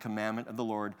according to the commandment of the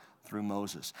Lord through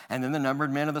Moses. And then the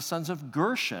numbered men of the sons of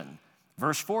Gershon.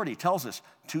 Verse 40 tells us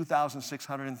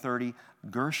 2,630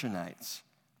 Gershonites.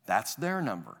 That's their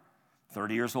number,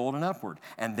 30 years old and upward.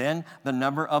 And then the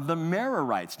number of the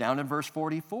Merarites, down in verse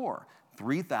 44,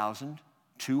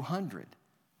 3,200.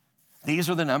 These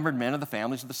are the numbered men of the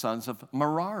families of the sons of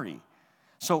Merari.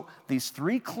 So these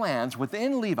three clans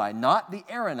within Levi, not the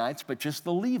Aaronites, but just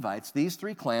the Levites, these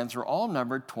three clans are all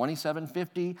numbered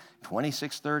 2,750,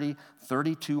 2,630,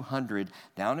 3,200.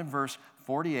 Down in verse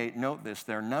 48, note this,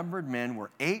 their numbered men were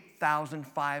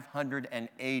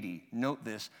 8,580. Note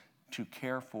this, to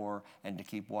care for and to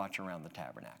keep watch around the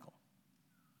tabernacle.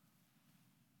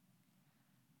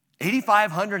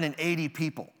 8,580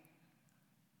 people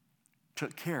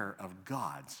took care of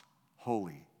God's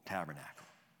holy tabernacle.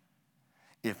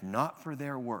 If not for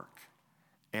their work,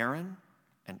 Aaron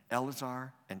and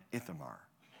Eleazar and Ithamar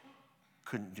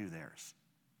couldn't do theirs.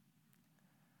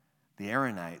 The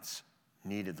Aaronites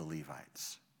needed the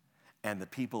Levites, and the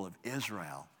people of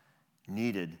Israel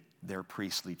needed their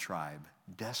priestly tribe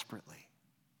desperately.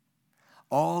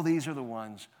 All these are the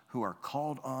ones who are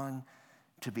called on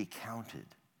to be counted.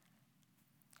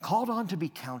 Called on to be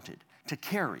counted, to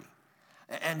carry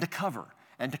and to cover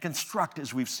and to construct,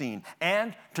 as we've seen,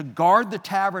 and to guard the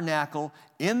tabernacle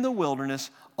in the wilderness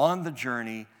on the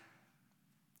journey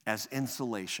as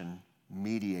insulation,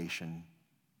 mediation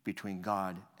between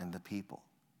God and the people.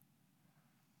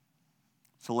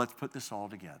 So let's put this all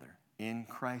together. In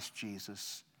Christ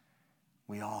Jesus,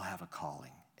 we all have a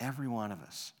calling. Every one of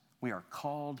us. We are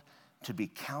called to be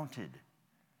counted.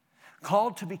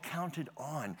 Called to be counted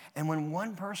on. And when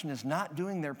one person is not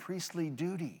doing their priestly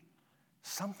duty,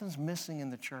 something's missing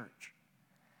in the church.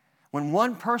 When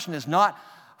one person is not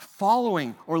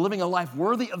following or living a life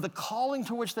worthy of the calling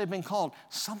to which they've been called,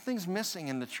 something's missing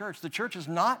in the church. The church is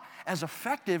not as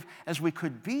effective as we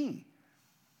could be.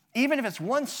 Even if it's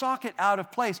one socket out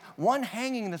of place, one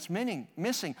hanging that's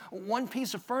missing, one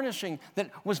piece of furnishing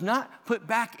that was not put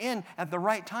back in at the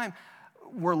right time,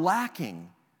 we're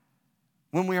lacking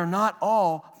when we are not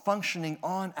all functioning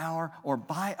on our or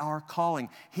by our calling.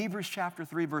 Hebrews chapter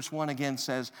 3 verse 1 again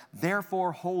says,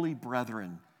 therefore, holy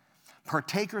brethren,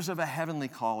 partakers of a heavenly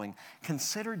calling,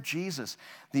 consider Jesus,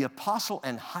 the apostle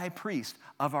and high priest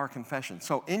of our confession.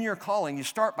 So in your calling, you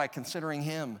start by considering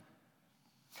him.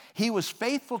 He was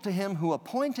faithful to him who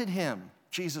appointed him,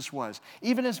 Jesus was,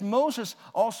 even as Moses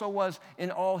also was in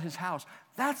all his house.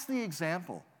 That's the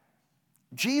example.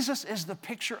 Jesus is the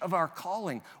picture of our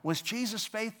calling. Was Jesus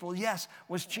faithful? Yes.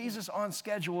 Was Jesus on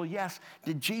schedule? Yes.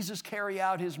 Did Jesus carry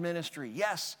out his ministry?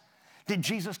 Yes. Did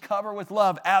Jesus cover with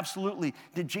love? Absolutely.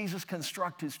 Did Jesus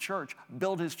construct his church,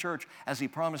 build his church as he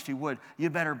promised he would? You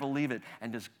better believe it.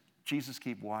 And does Jesus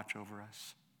keep watch over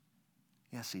us?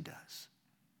 Yes, he does.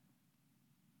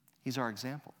 He's our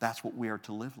example. That's what we are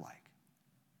to live like.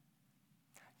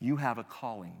 You have a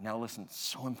calling. Now listen, it's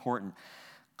so important.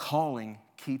 Calling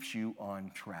keeps you on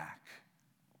track.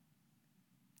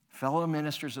 Fellow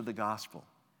ministers of the gospel,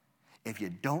 if you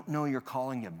don't know your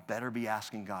calling, you better be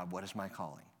asking God, what is my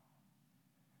calling?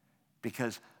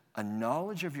 Because a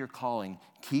knowledge of your calling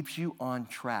keeps you on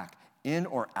track in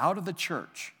or out of the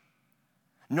church.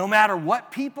 No matter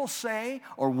what people say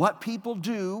or what people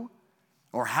do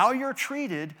or how you're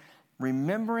treated,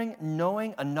 remembering,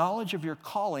 knowing a knowledge of your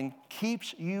calling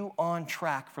keeps you on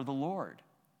track for the Lord.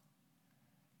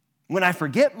 When I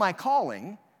forget my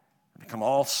calling, I become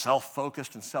all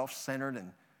self-focused and self-centered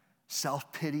and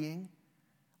self-pitying.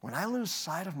 When I lose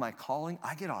sight of my calling,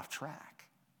 I get off track.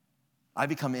 I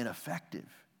become ineffective.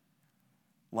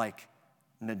 like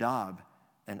Nadab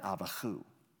and Abihu,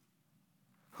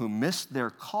 who missed their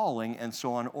calling, and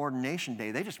so on ordination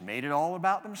day, they just made it all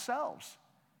about themselves.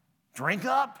 Drink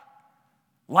up,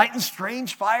 lighting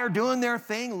strange fire, doing their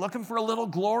thing, looking for a little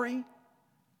glory,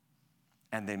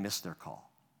 and they missed their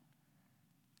call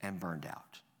and burned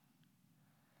out.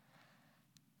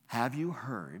 Have you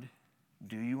heard?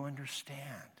 Do you understand?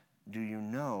 Do you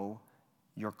know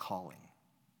your calling?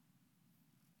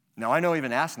 Now, I know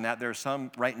even asking that, there are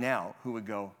some right now who would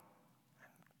go,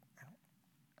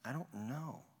 I don't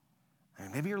know. I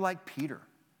mean, maybe you're like Peter.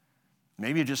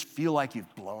 Maybe you just feel like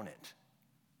you've blown it.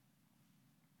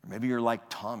 Or maybe you're like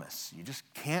Thomas. You just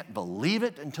can't believe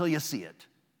it until you see it.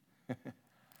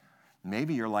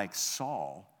 Maybe you're like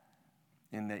Saul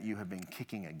in that you have been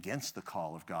kicking against the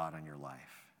call of God on your life.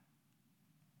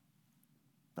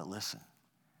 But listen,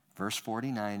 verse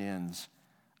 49 ends,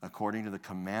 according to the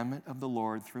commandment of the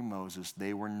Lord through Moses,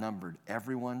 they were numbered,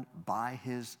 everyone by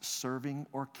his serving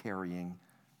or carrying.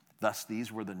 Thus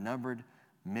these were the numbered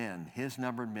men, his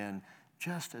numbered men,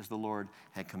 just as the Lord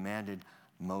had commanded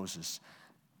Moses.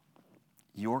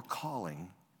 Your calling,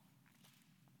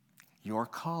 you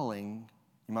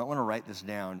might want to write this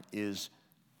down, is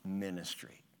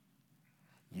ministry.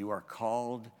 You are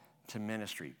called to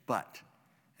ministry. But,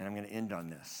 and I'm going to end on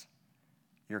this,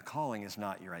 your calling is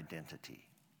not your identity.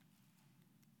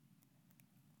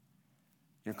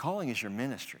 Your calling is your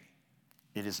ministry.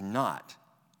 It is not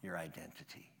your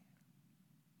identity.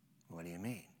 What do you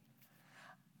mean?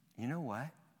 You know what?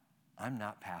 I'm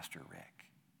not Pastor Rick.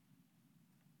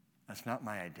 That's not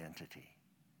my identity.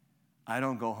 I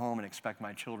don't go home and expect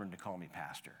my children to call me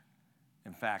pastor.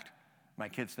 In fact, my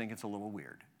kids think it's a little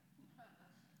weird.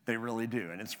 They really do,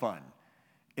 and it's fun.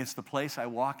 It's the place I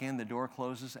walk in, the door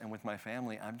closes, and with my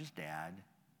family, I'm just Dad.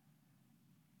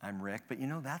 I'm Rick, but you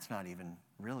know, that's not even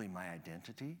really my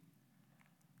identity.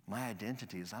 My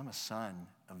identity is I'm a son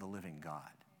of the living God.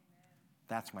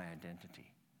 That's my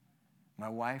identity. My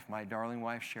wife, my darling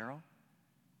wife, Cheryl,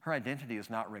 her identity is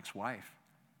not Rick's wife.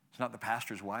 It's not the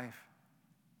pastor's wife.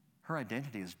 Her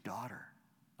identity is daughter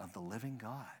of the living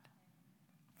God.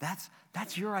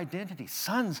 That's your identity,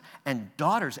 sons and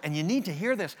daughters. And you need to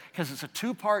hear this because it's a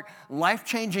two-part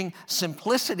life-changing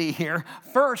simplicity here.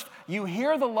 First, you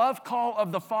hear the love call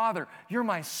of the Father. You're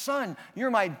my son. You're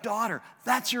my daughter.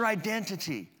 That's your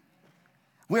identity.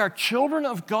 We are children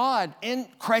of God in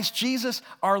Christ Jesus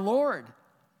our Lord.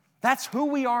 That's who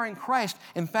we are in Christ.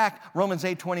 In fact, Romans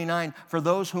 8:29, for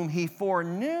those whom he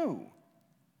foreknew,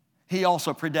 he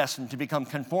also predestined to become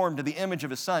conformed to the image of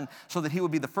his Son so that he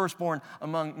would be the firstborn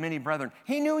among many brethren.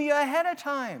 He knew you ahead of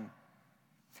time.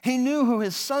 He knew who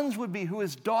his sons would be, who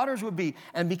his daughters would be.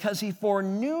 And because he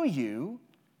foreknew you,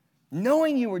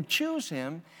 knowing you would choose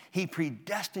him, he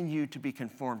predestined you to be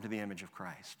conformed to the image of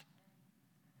Christ.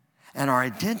 And our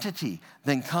identity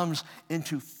then comes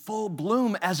into full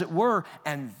bloom, as it were,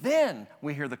 and then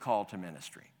we hear the call to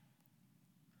ministry.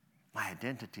 My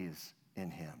identity is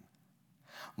in him.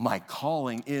 My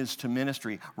calling is to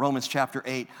ministry. Romans chapter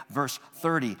 8, verse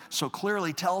 30 so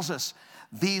clearly tells us,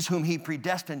 these whom he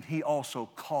predestined, he also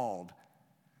called.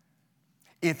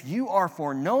 If you are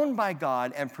foreknown by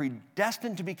God and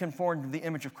predestined to be conformed to the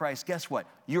image of Christ, guess what?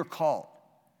 You're called.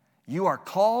 You are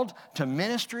called to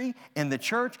ministry in the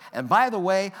church. And by the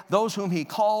way, those whom he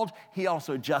called, he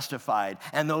also justified.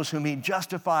 And those whom he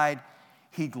justified,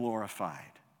 he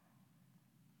glorified.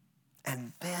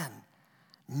 And then,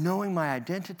 knowing my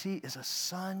identity is a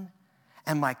son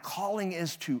and my calling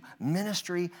is to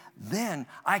ministry, then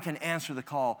I can answer the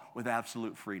call with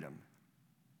absolute freedom.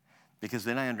 Because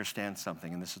then I understand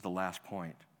something, and this is the last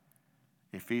point.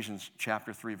 Ephesians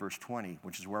chapter 3, verse 20,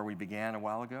 which is where we began a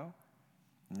while ago.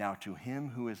 Now to him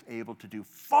who is able to do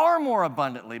far more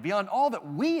abundantly, beyond all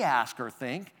that we ask or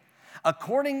think,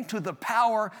 according to the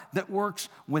power that works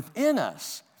within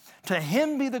us. To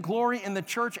him be the glory in the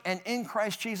church and in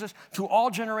Christ Jesus to all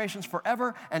generations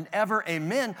forever and ever.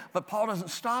 Amen. But Paul doesn't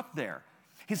stop there.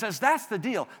 He says that's the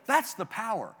deal. That's the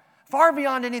power. Far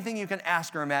beyond anything you can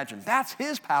ask or imagine. That's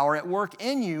his power at work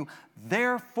in you.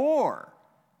 Therefore,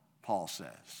 Paul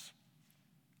says,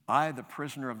 I, the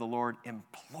prisoner of the Lord,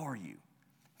 implore you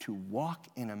to walk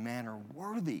in a manner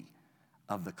worthy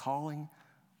of the calling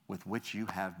with which you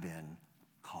have been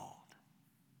called.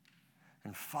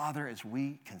 And Father, as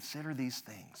we consider these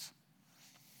things,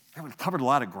 we've covered a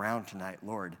lot of ground tonight,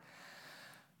 Lord,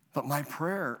 but my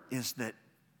prayer is that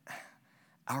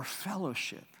our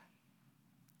fellowship,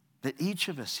 that each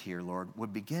of us here, Lord,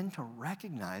 would begin to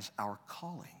recognize our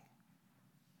calling,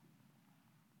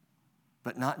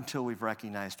 but not until we've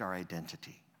recognized our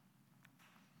identity.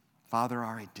 Father,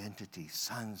 our identity,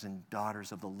 sons and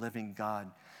daughters of the living God,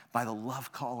 by the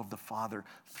love call of the Father,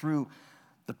 through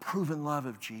the proven love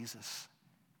of Jesus.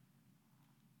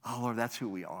 Oh, Lord, that's who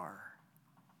we are.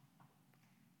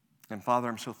 And Father,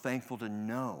 I'm so thankful to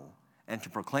know and to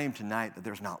proclaim tonight that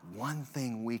there's not one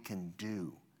thing we can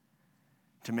do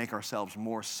to make ourselves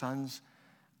more sons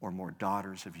or more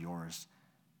daughters of yours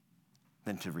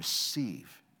than to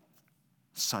receive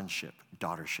sonship,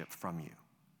 daughtership from you.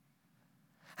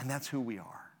 And that's who we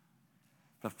are.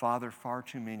 But Father, far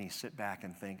too many sit back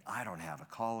and think, I don't have a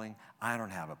calling, I don't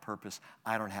have a purpose,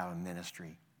 I don't have a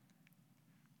ministry.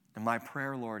 And my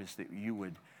prayer, Lord, is that you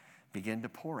would begin to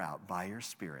pour out by your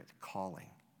Spirit calling.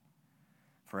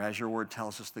 For as your word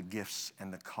tells us, the gifts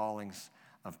and the callings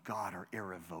of God are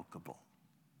irrevocable.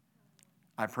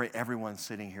 I pray everyone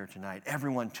sitting here tonight,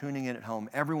 everyone tuning in at home,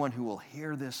 everyone who will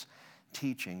hear this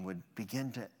teaching would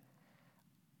begin to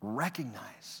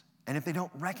recognize, and if they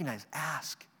don't recognize,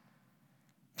 ask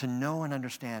to know and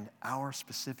understand our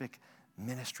specific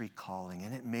ministry calling.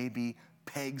 And it may be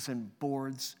pegs and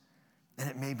boards, and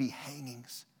it may be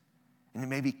hangings, and it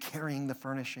may be carrying the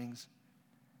furnishings.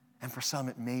 And for some,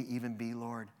 it may even be,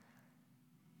 Lord,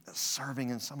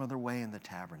 serving in some other way in the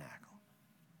tabernacle.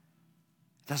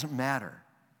 It doesn't matter.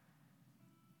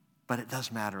 But it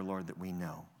does matter, Lord, that we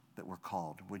know that we're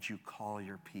called. Would you call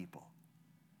your people?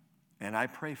 And I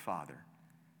pray, Father,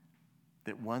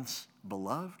 that once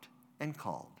beloved and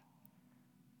called,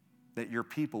 that your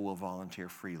people will volunteer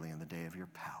freely in the day of your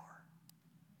power.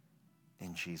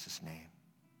 In Jesus' name,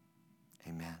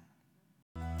 amen.